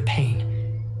ease their pain.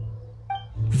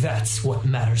 That's what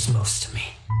matters most to me.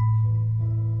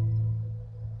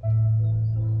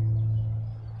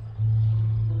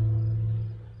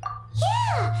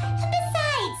 Yeah, and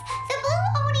besides, the Blue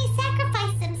Oni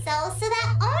sacrificed themselves so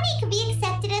that Oni could be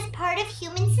accepted as part of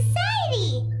human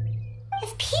society.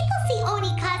 If people see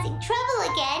Oni causing trouble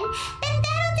again, then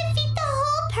that'll defeat the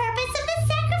whole purpose of the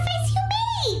sacrifice you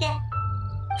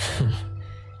made.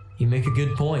 You make a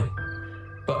good point.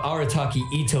 But Arataki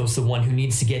Itto's the one who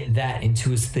needs to get that into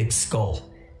his thick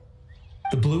skull.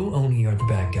 The Blue Oni are the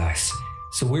bad guys,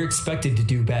 so we're expected to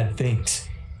do bad things.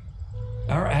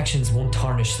 Our actions won't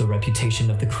tarnish the reputation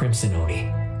of the Crimson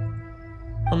Oni.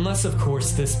 Unless, of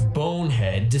course, this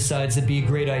bonehead decides it'd be a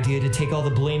great idea to take all the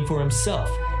blame for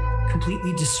himself,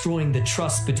 completely destroying the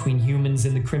trust between humans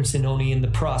and the Crimson Oni in the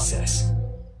process.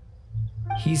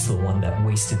 He's the one that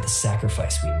wasted the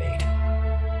sacrifice we made.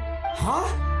 Huh?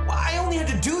 Well, I only had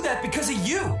to do that because of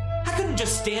you. I couldn't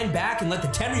just stand back and let the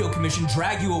Tenryou Commission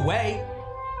drag you away.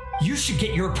 You should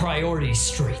get your priorities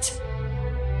straight.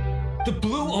 The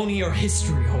Blue Oni are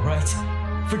history, all right?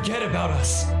 Forget about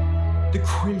us. The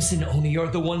Crimson Oni are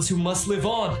the ones who must live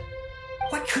on.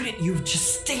 Why couldn't you have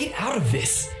just stayed out of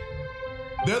this?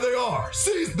 There they are!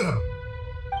 Seize them!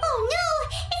 Oh no!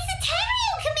 It's the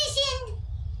Tenryou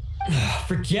Commission!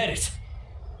 Forget it.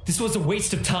 This was a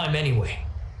waste of time anyway.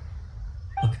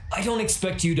 Look, I don't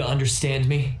expect you to understand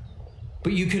me,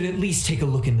 but you could at least take a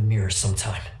look in the mirror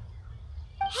sometime.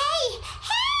 Hey!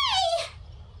 Hey!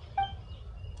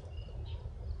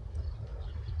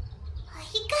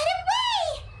 He got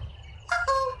away!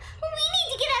 Uh-oh! We need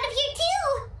to get out of here too!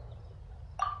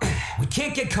 We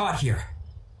can't get caught here.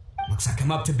 Looks like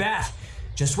I'm up to bat.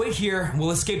 Just wait here and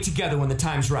we'll escape together when the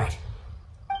time's right.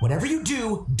 Whatever you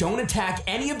do, don't attack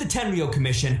any of the Tenryou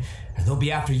Commission, or they'll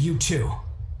be after you too.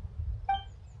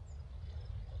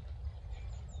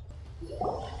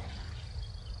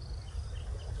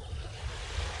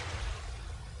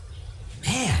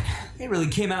 Man, they really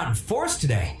came out in force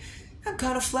today. I'm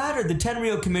kind of flattered the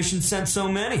Tenryou Commission sent so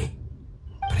many.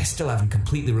 But I still haven't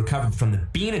completely recovered from the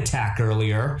bean attack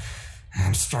earlier.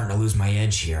 I'm starting to lose my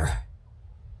edge here.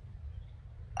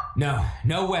 No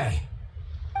way.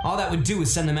 All that would do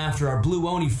is send them after our blue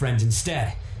Oni friend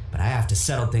instead. But I have to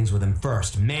settle things with him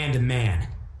first, man to man. Then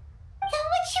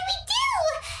what should we do?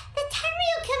 The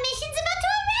Tenryu Commission's about to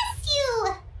arrest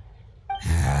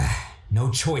you! No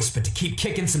choice but to keep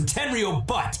kicking some Tenryu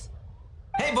butt.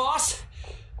 Hey, boss.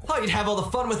 Thought you'd have all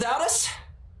the fun without us?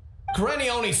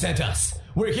 Oni sent us.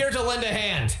 We're here to lend a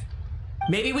hand.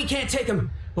 Maybe we can't take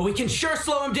him, but we can sure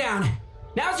slow him down.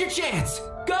 Now's your chance.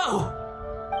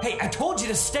 Go! Hey, I told you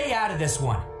to stay out of this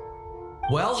one.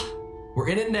 Well, we're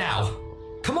in it now.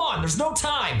 Come on, there's no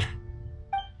time.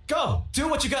 Go, do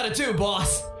what you gotta do,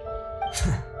 boss.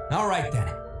 All right,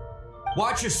 then.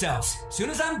 Watch yourselves. As soon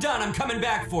as I'm done, I'm coming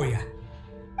back for you.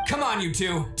 Come on, you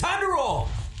two. Time to roll.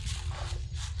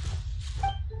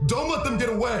 Don't let them get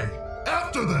away.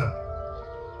 After them.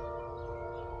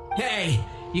 Hey,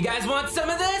 you guys want some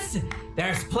of this?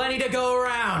 There's plenty to go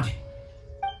around.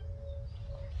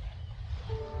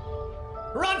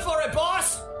 Run for it,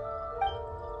 boss!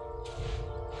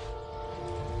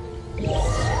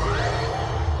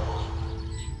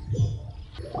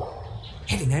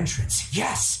 Hidden entrance,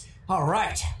 yes! All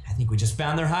right, I think we just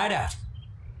found their hideout.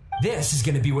 This is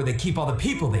gonna be where they keep all the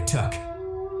people they took.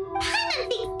 Paimon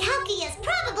thinks Takuya's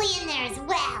probably in there as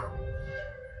well.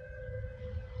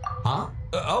 Huh?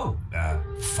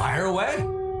 Fire away?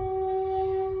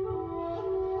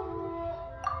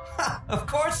 Of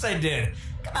course I did.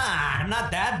 Come on, I'm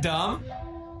not that dumb.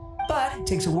 But it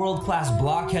takes a world-class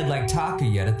blockhead like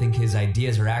Takuya to think his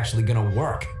ideas are actually gonna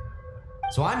work.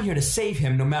 So I'm here to save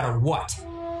him no matter what.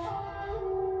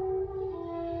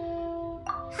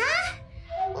 Huh?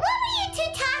 What were you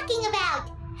two talking about?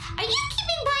 Are you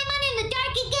keeping Paimon in the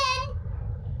dark again?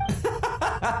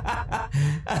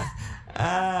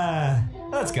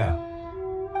 Let's go.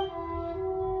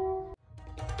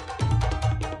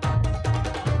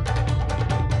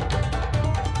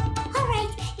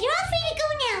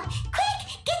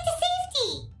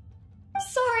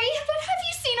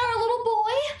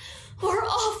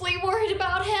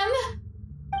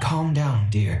 Calm down,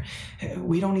 dear.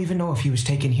 We don't even know if he was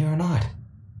taken here or not.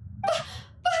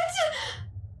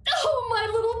 Oh, my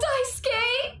little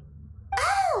Daisuke!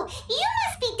 Oh, you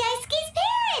must be Daisuke's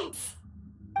parents!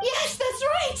 Yes, that's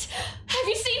right! Have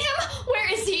you seen him? Where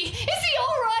is he? Is he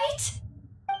all right?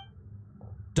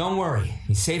 Don't worry,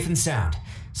 he's safe and sound.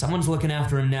 Someone's looking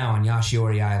after him now on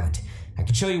Yashiori Island. I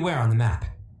can show you where on the map.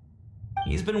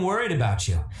 He's been worried about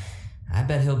you. I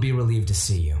bet he'll be relieved to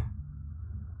see you.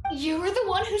 You were the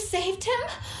one who saved him?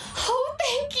 Oh,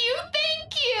 thank you,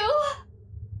 thank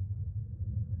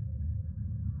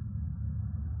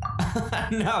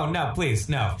you! No, please,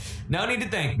 no. No need to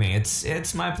thank me.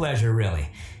 It's my pleasure, really.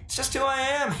 It's just who I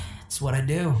am. It's what I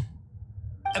do.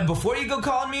 Before you go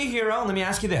calling me a hero, let me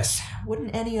ask you this.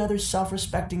 Wouldn't any other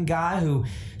self-respecting guy who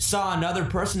saw another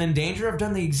person in danger have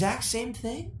done the exact same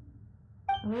thing?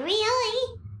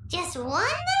 Really? Just one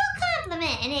little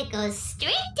compliment and it goes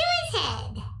straight to his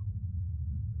head.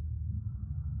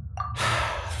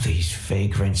 These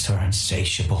vagrants are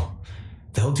insatiable.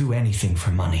 They'll do anything for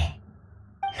money.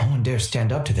 No one dares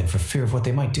stand up to them for fear of what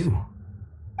they might do.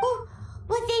 Oh,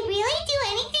 would they really do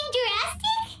anything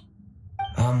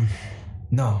drastic?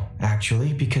 No,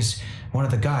 actually, because one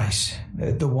of the guys,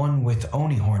 the one with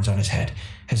Oni horns on his head,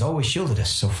 has always shielded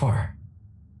us so far.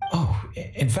 Oh,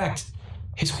 in fact,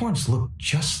 his horns look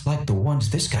just like the ones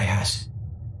this guy has.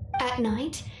 At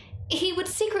night, he would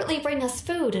secretly bring us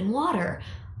food and water.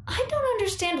 I don't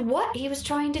understand what he was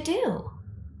trying to do.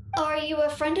 Are you a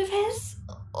friend of his?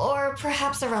 Or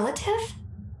perhaps a relative?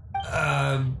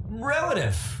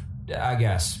 Relative, I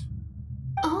guess.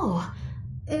 Oh,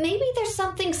 maybe there's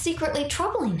something secretly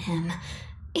troubling him.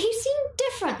 He seemed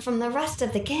different from the rest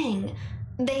of the gang.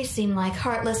 They seem like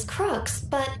heartless crooks,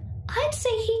 but I'd say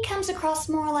he comes across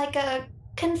more like a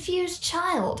confused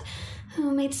child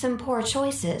who made some poor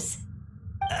choices.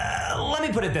 Let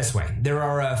me put it this way. There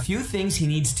are a few things he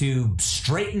needs to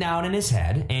straighten out in his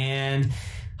head, and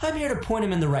I'm here to point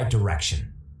him in the right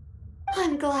direction.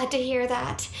 I'm glad to hear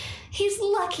that. He's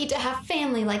lucky to have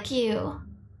family like you.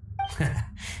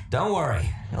 Don't worry.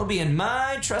 He'll be in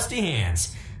my trusty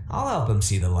hands. I'll help him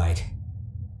see the light.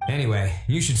 Anyway,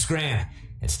 you should scram.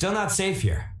 It's still not safe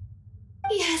here.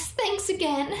 Yes, thanks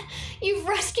again. You've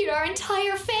rescued our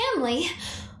entire family.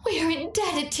 We are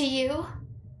indebted to you.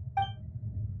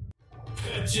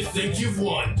 Bet you think you've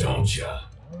won, don't you?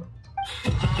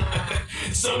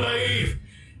 So naive.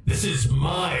 This is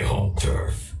my home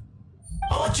turf.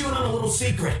 I'll let you in on a little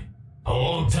secret. A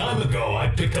long time ago, I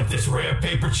picked up this rare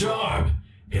paper charm.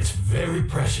 It's very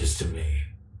precious to me.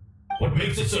 What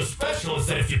makes it so special is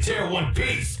that if you tear one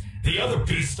piece, the other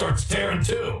piece starts tearing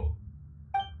too.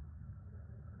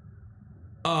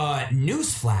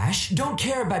 Newsflash, don't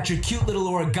care about your cute little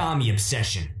origami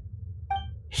obsession.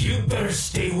 You better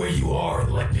stay where you are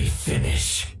and let me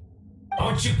finish.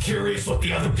 Aren't you curious what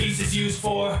the other piece is used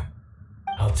for?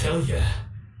 I'll tell you.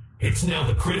 It's now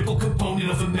the critical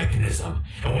component of the mechanism,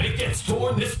 and when it gets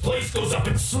torn, this place goes up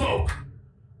in smoke.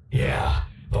 Yeah,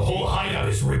 the whole hideout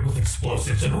is rigged with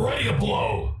explosives and ready to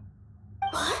blow.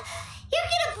 What? You're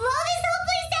gonna blow this whole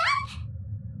place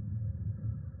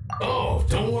up? Oh,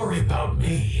 don't worry about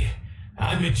me.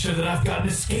 I made sure that I've got an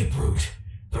escape route.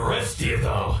 The rest of you,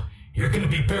 though, you're gonna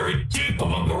be buried deep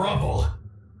among the rubble.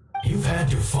 You've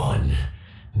had your fun.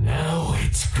 Now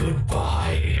it's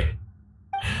goodbye.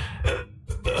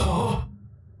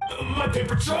 My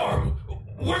paper charm!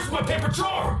 Where's my paper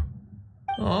charm?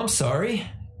 Oh, I'm sorry.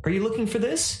 Are you looking for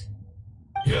this?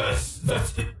 Yes,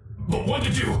 that's it. But when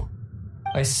did you...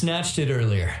 I snatched it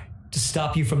earlier, to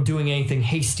stop you from doing anything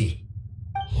hasty.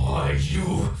 Why,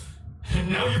 you...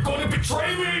 Now you're going to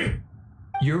betray me?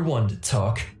 You're one to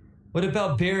talk. What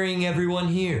about burying everyone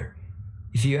here?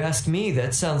 If you ask me,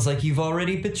 that sounds like you've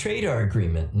already betrayed our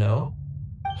agreement, no?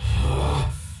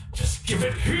 Just give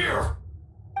it here!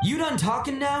 You done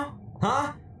talking now?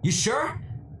 Huh? You sure?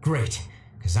 Great,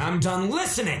 because I'm done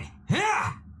listening.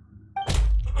 Yeah!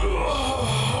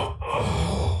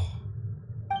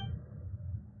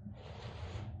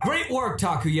 Great work,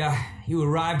 Takuya. You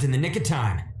arrived in the nick of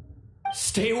time.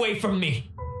 Stay away from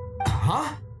me.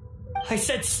 Huh? I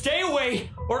said stay away,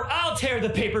 or I'll tear the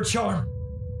paper charm.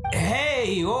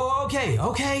 Hey,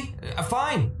 okay.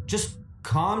 Fine. Just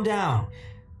calm down.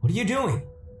 What are you doing?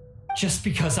 Just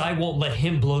because I won't let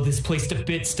him blow this place to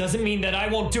bits doesn't mean that I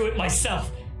won't do it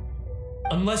myself.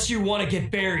 Unless you want to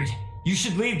get buried, you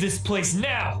should leave this place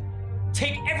now.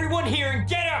 Take everyone here and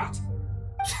get out!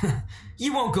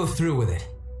 You won't go through with it.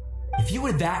 If you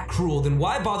were that cruel, then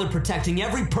why bother protecting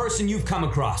every person you've come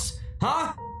across?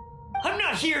 Huh? I'm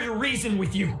not here to reason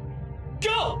with you.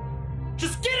 Go!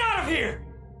 Just get out of here!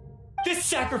 This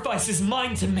sacrifice is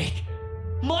mine to make.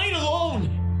 Mine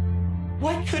alone!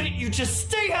 Why couldn't you just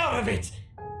stay out of it?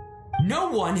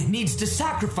 No one needs to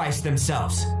sacrifice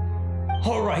themselves.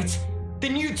 All right,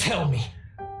 then you tell me.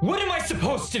 What am I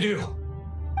supposed to do?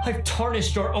 I've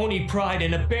tarnished our Oni pride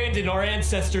and abandoned our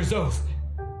ancestors' oath.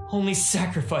 Only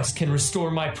sacrifice can restore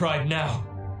my pride now.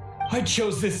 I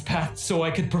chose this path so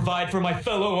I could provide for my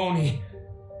fellow Oni.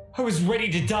 I was ready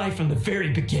to die from the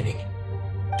very beginning.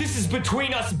 This is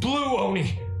between us Blue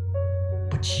Oni.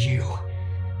 But you...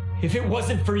 If it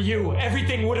wasn't for you,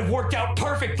 everything would have worked out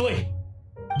perfectly.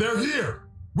 They're here.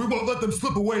 We won't let them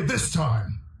slip away this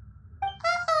time.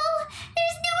 Uh-oh,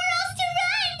 there's nowhere else to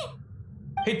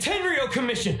run. Hey, Tenryo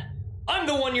Commission! I'm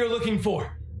the one you're looking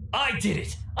for. I did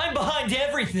it. I'm behind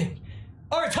everything.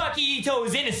 Arataki Itto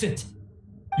is innocent.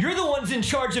 You're the ones in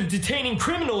charge of detaining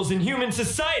criminals in human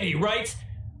society, right?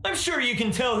 I'm sure you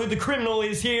can tell who the criminal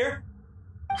is here.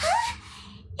 Huh?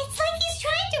 It's like he's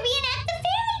trying to reenact the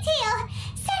fairy tale,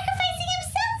 sacrificing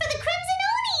himself for the Crimson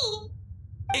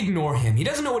Oni. Ignore him. He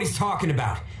doesn't know what he's talking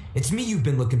about. It's me you've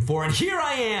been looking for, and here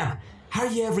I am. How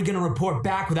are you ever going to report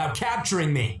back without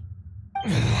capturing me?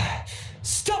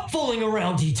 Stop fooling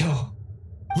around, Itto.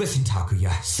 Listen,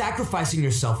 Takuya, sacrificing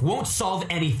yourself won't solve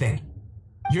anything.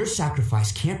 Your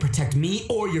sacrifice can't protect me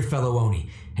or your fellow Oni,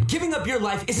 and giving up your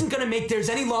life isn't going to make theirs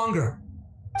any longer.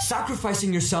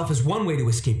 Sacrificing yourself is one way to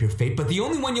escape your fate, but the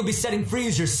only one you'll be setting free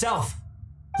is yourself.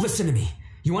 Listen to me.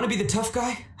 You want to be the tough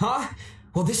guy, huh?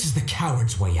 Well, this is the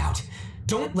coward's way out.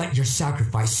 Don't let your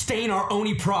sacrifice stain our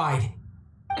Oni pride.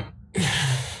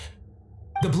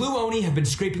 The Blue Oni have been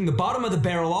scraping the bottom of the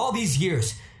barrel all these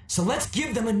years, so let's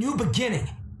give them a new beginning.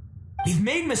 We've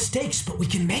made mistakes, but we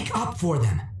can make up for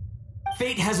them.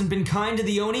 Fate hasn't been kind to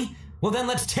the Oni? Well, then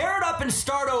let's tear it up and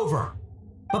start over.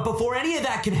 But before any of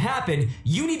that can happen,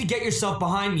 you need to get yourself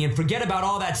behind me and forget about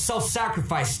all that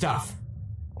self-sacrifice stuff.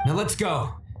 Now let's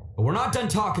go. But we're not done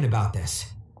talking about this.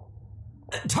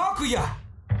 Takuya!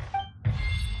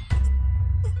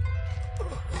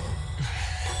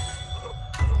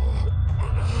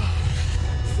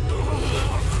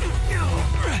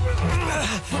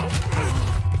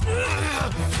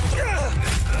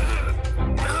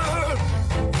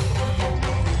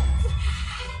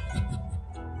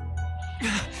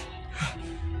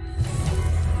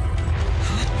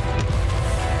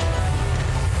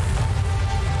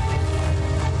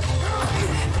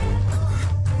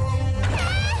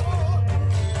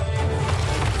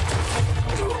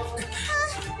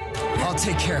 I'll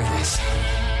take care of this.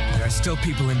 There are still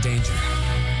people in danger.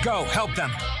 Go, help them.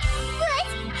 What?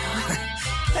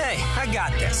 Hey, I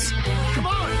got this. Come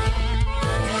on!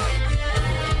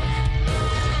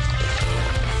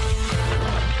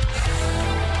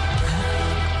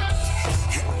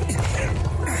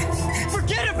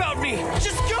 Forget about me!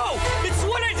 Just go! It's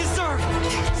what I deserve!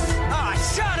 Ah,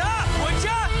 shut up, would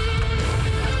ya?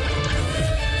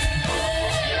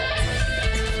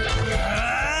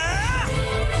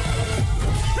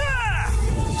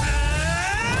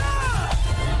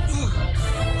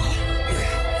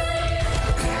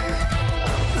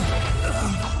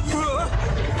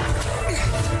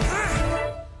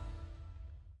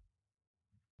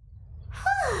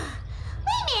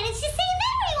 We managed to save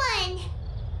everyone!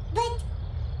 But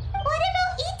what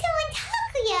about Itto and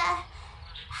Takuya?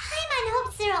 Paimon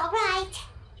hopes they're alright.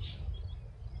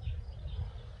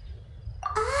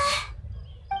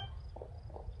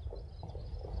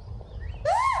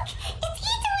 Look! It's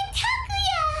Itto and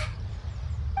Takuya!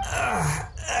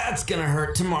 That's gonna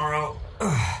hurt tomorrow.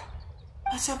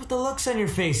 What's up with the looks on your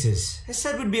faces? I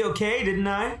said we'd be okay, didn't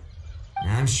I?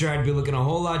 I'm sure I'd be looking a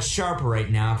whole lot sharper right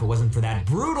now if it wasn't for that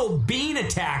brutal bean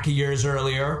attack of yours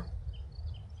earlier.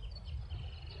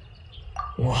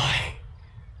 Why?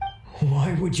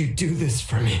 Why would you do this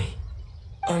for me?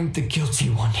 I'm the guilty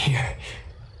one here.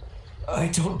 I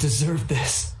don't deserve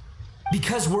this.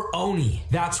 Because we're Oni,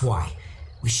 that's why.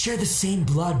 We share the same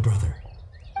blood, brother.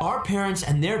 Our parents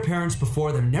and their parents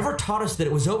before them never taught us that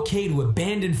it was okay to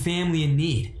abandon family in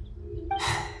need.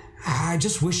 I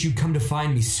just wish you'd come to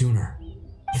find me sooner.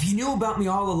 If you knew about me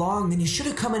all along, then you should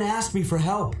have come and asked me for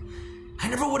help. I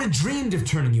never would have dreamed of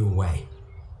turning you away.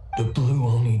 The Blue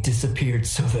Oni disappeared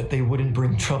so that they wouldn't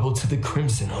bring trouble to the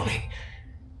Crimson Oni.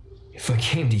 If I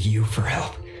came to you for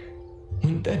help,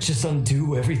 wouldn't that just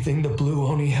undo everything the Blue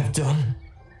Oni have done?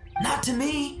 Not to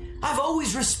me. I've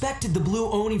always respected the Blue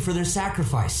Oni for their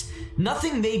sacrifice.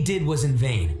 Nothing they did was in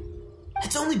vain.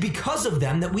 It's only because of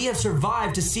them that we have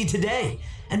survived to see today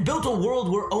and built a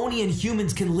world where Oni and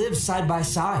humans can live side by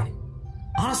side.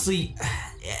 Honestly,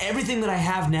 everything that I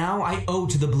have now, I owe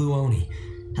to the Blue Oni.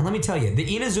 And let me tell you, the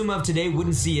Inazuma of today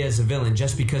wouldn't see you as a villain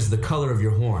just because of the color of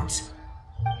your horns.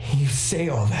 You say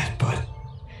all that, but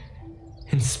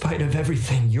in spite of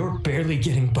everything, you're barely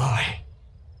getting by.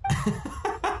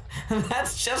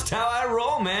 That's just how I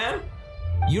roll, man.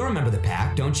 You remember the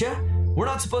pact, don't you? We're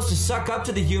not supposed to suck up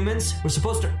to the humans. We're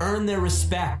supposed to earn their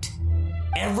respect.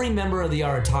 Every member of the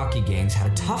Arataki gangs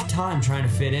had a tough time trying to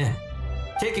fit in.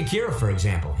 Take Akira, for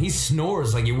example. He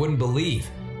snores like you wouldn't believe.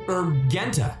 Or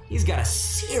Genta. He's got a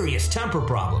serious temper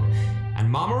problem.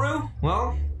 And Mamoru?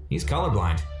 Well, he's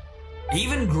colorblind.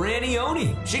 Even Granny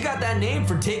Oni. She got that name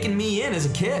for taking me in as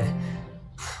a kid.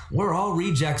 We're all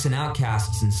rejects and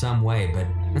outcasts in some way, but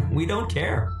we don't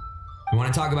care. You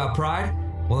want to talk about pride?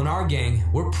 Well, in our gang,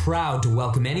 we're proud to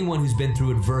welcome anyone who's been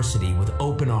through adversity with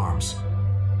open arms.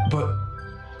 But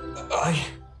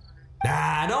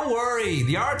don't worry.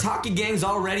 The Arataki gang's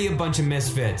already a bunch of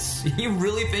misfits. You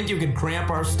really think you can cramp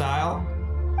our style?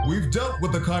 We've dealt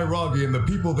with the Kairagi and the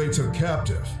people they took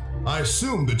captive. I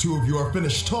assume the two of you are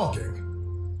finished talking.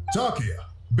 Takuya,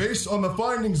 based on the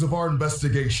findings of our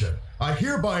investigation, I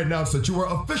hereby announce that you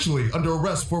are officially under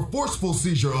arrest for forceful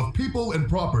seizure of people and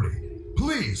property.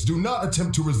 Please do not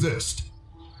attempt to resist.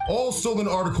 All stolen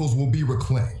articles will be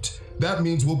reclaimed. That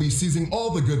means we'll be seizing all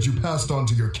the goods you passed on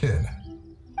to your kin.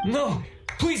 no,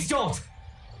 please don't.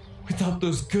 Without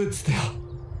those goods,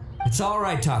 It's all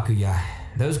right, Takuya.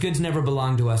 Those goods never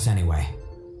belonged to us anyway.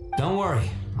 Don't worry.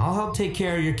 I'll help take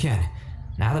care of your kin.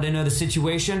 Now that I know the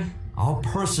situation, I'll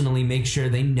personally make sure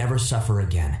they never suffer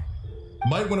again.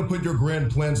 Might want to put your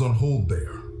grand plans on hold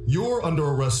there. You're under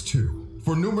arrest too,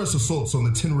 for numerous assaults on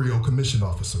the Tenryou Commission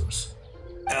officers.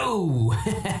 Oh,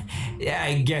 yeah,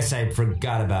 I guess I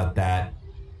forgot about that.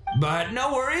 But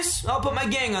no worries, I'll put my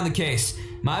gang on the case.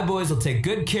 My boys will take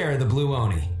good care of the Blue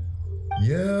Oni.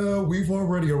 Yeah, we've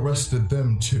already arrested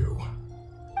them too.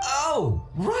 Oh,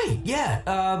 right, yeah,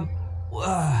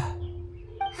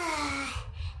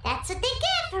 That's what they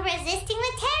get for resisting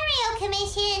the Tenryou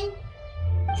Commission.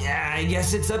 Yeah, I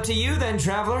guess it's up to you then,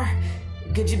 Traveler.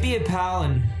 Could you be a pal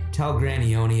and tell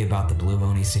Granny Oni about the Blue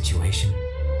Oni situation?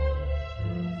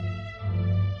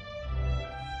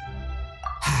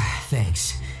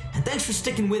 Thanks. And thanks for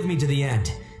sticking with me to the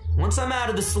end. Once I'm out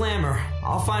of the slammer,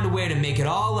 I'll find a way to make it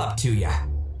all up to ya.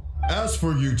 As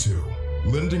for you two,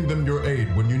 lending them your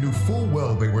aid when you knew full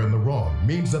well they were in the wrong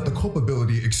means that the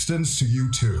culpability extends to you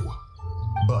too.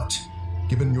 But,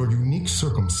 given your unique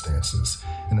circumstances,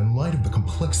 and in light of the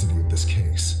complexity of this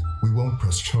case, we won't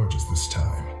press charges this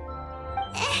time.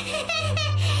 Sorry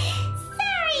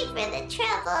for the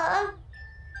trouble.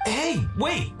 Hey,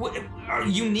 wait, are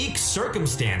unique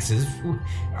circumstances?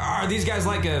 Are these guys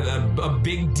like a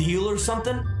big deal or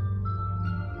something?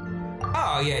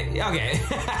 Oh, yeah, okay.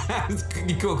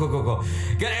 Cool.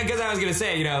 Because I was going to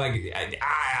say, you know, like,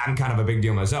 I'm kind of a big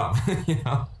deal myself, you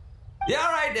know? Yeah,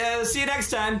 all right, see you next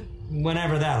time,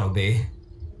 whenever that'll be.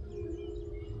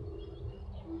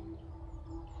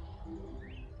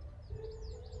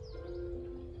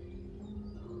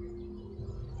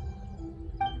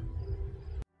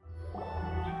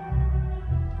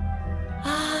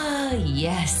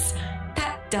 Yes,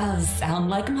 that does sound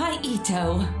like my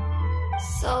Itto.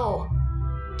 So,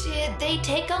 did they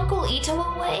take Uncle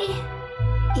Itto away?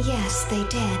 Yes, they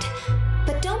did.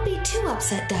 But don't be too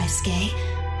upset, Daisuke.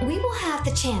 We will have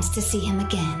the chance to see him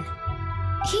again.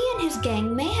 He and his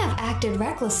gang may have acted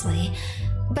recklessly,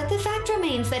 but the fact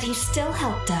remains that he still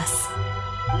helped us.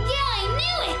 Yeah, I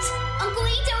knew it! Uncle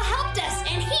Itto helped us,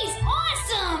 and he's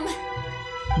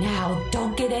awesome! Now,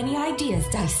 don't get any ideas,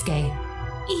 Daisuke.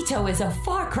 Itto is a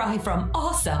far cry from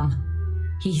awesome.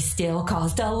 He still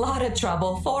caused a lot of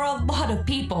trouble for a lot of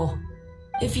people.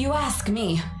 If you ask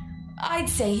me, I'd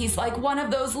say he's like one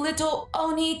of those little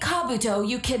Oni Kabuto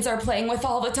you kids are playing with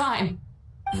all the time.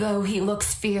 Though he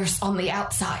looks fierce on the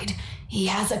outside, he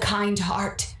has a kind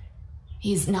heart.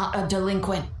 He's not a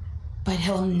delinquent, but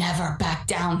he'll never back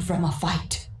down from a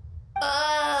fight.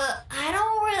 I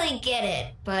don't really get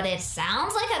it, but it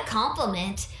sounds like a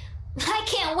compliment. I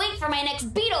can't wait for my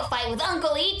next beetle fight with Uncle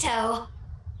Itto.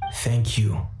 Thank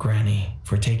you, Granny,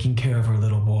 for taking care of our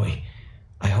little boy.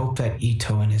 I hope that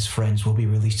Itto and his friends will be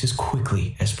released as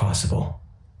quickly as possible.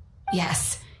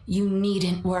 Yes, you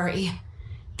needn't worry.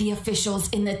 The officials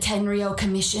in the Tenryou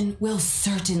Commission will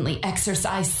certainly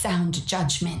exercise sound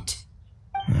judgment.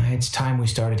 It's time we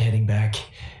started heading back.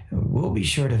 We'll be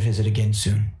sure to visit again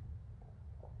soon.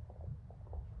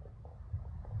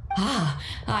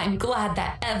 I'm glad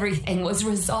that everything was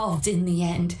resolved in the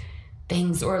end.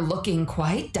 Things were looking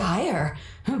quite dire,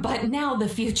 but now the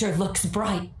future looks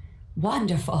bright.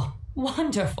 Wonderful.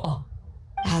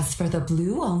 As for the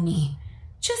Blue Oni,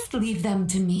 just leave them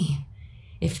to me.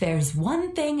 If there's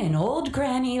one thing an old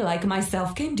granny like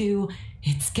myself can do,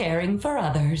 it's caring for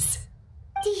others.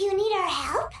 Do you need our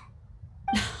help?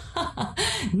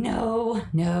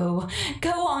 No.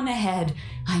 Go on ahead.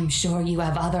 I'm sure you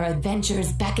have other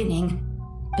adventures beckoning.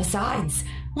 Besides,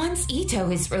 once Itto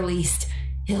is released,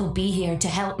 he'll be here to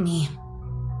help me.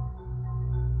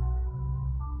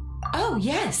 Oh,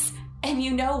 yes. And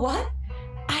you know what?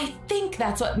 I think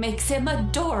that's what makes him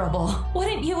adorable.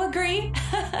 Wouldn't you agree?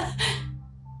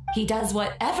 He does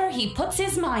whatever he puts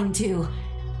his mind to.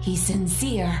 He's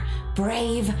sincere,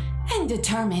 brave, and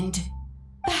determined.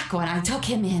 Back when I took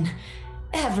him in,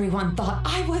 everyone thought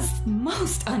I was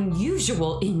most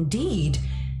unusual indeed.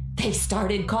 They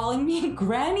started calling me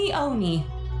Granny Oni,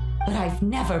 but I've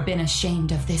never been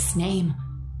ashamed of this name.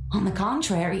 On the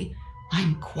contrary,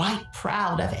 I'm quite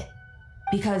proud of it,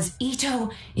 because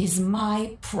Itto is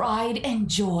my pride and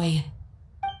joy.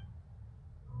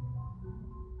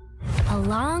 A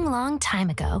long time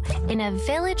ago, in a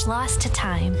village lost to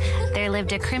time, there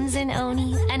lived a crimson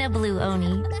Oni and a blue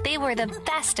Oni. They were the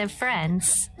best of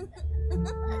friends.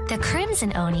 The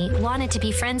crimson Oni wanted to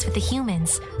be friends with the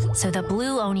humans, so the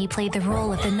blue Oni played the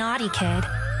role of the naughty kid.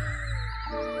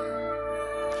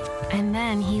 And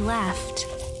then he left.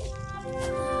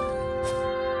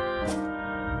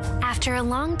 After a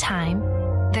long time,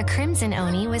 the crimson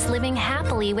Oni was living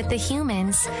happily with the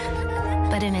humans,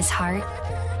 but in his heart,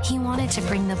 he wanted to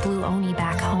bring the blue Oni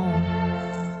back home.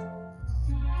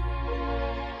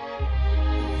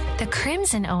 The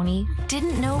crimson Oni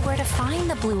didn't know where to find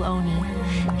the blue Oni.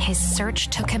 His search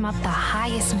took him up the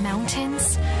highest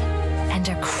mountains and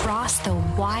across the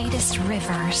widest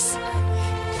rivers.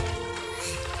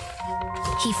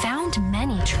 He found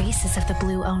many traces of the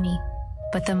blue Oni,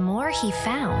 but the more he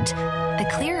found, the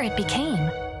clearer it became.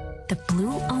 The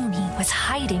blue Oni was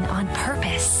hiding on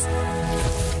purpose.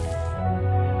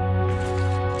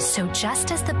 So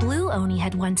just as the blue Oni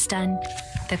had once done,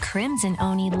 the crimson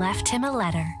Oni left him a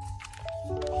letter.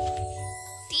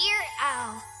 Dear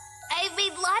Al, I've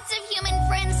made lots of human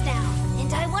friends now,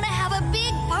 and I want to have a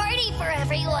big party for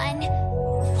everyone.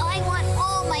 I want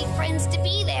all my friends to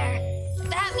be there.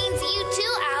 That means you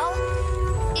too, Al.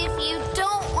 If you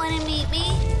don't want to meet me,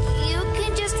 you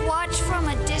can just watch from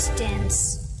a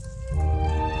distance.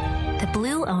 The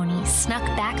blue Oni snuck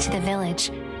back to the village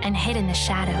and hid in the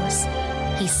shadows.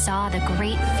 He saw the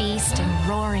great feast and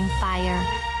roaring fire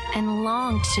and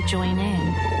longed to join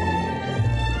in.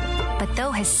 But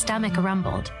though his stomach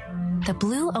rumbled, the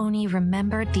blue Oni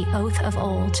remembered the oath of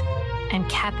old and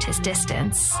kept his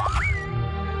distance.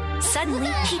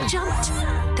 Suddenly, he jumped.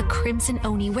 The Crimson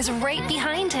Oni was right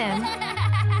behind him.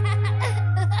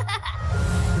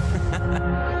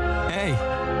 Hey,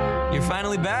 you're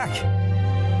finally back.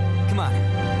 Come on,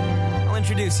 I'll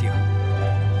introduce you.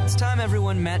 It's time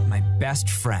everyone met my best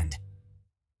friend.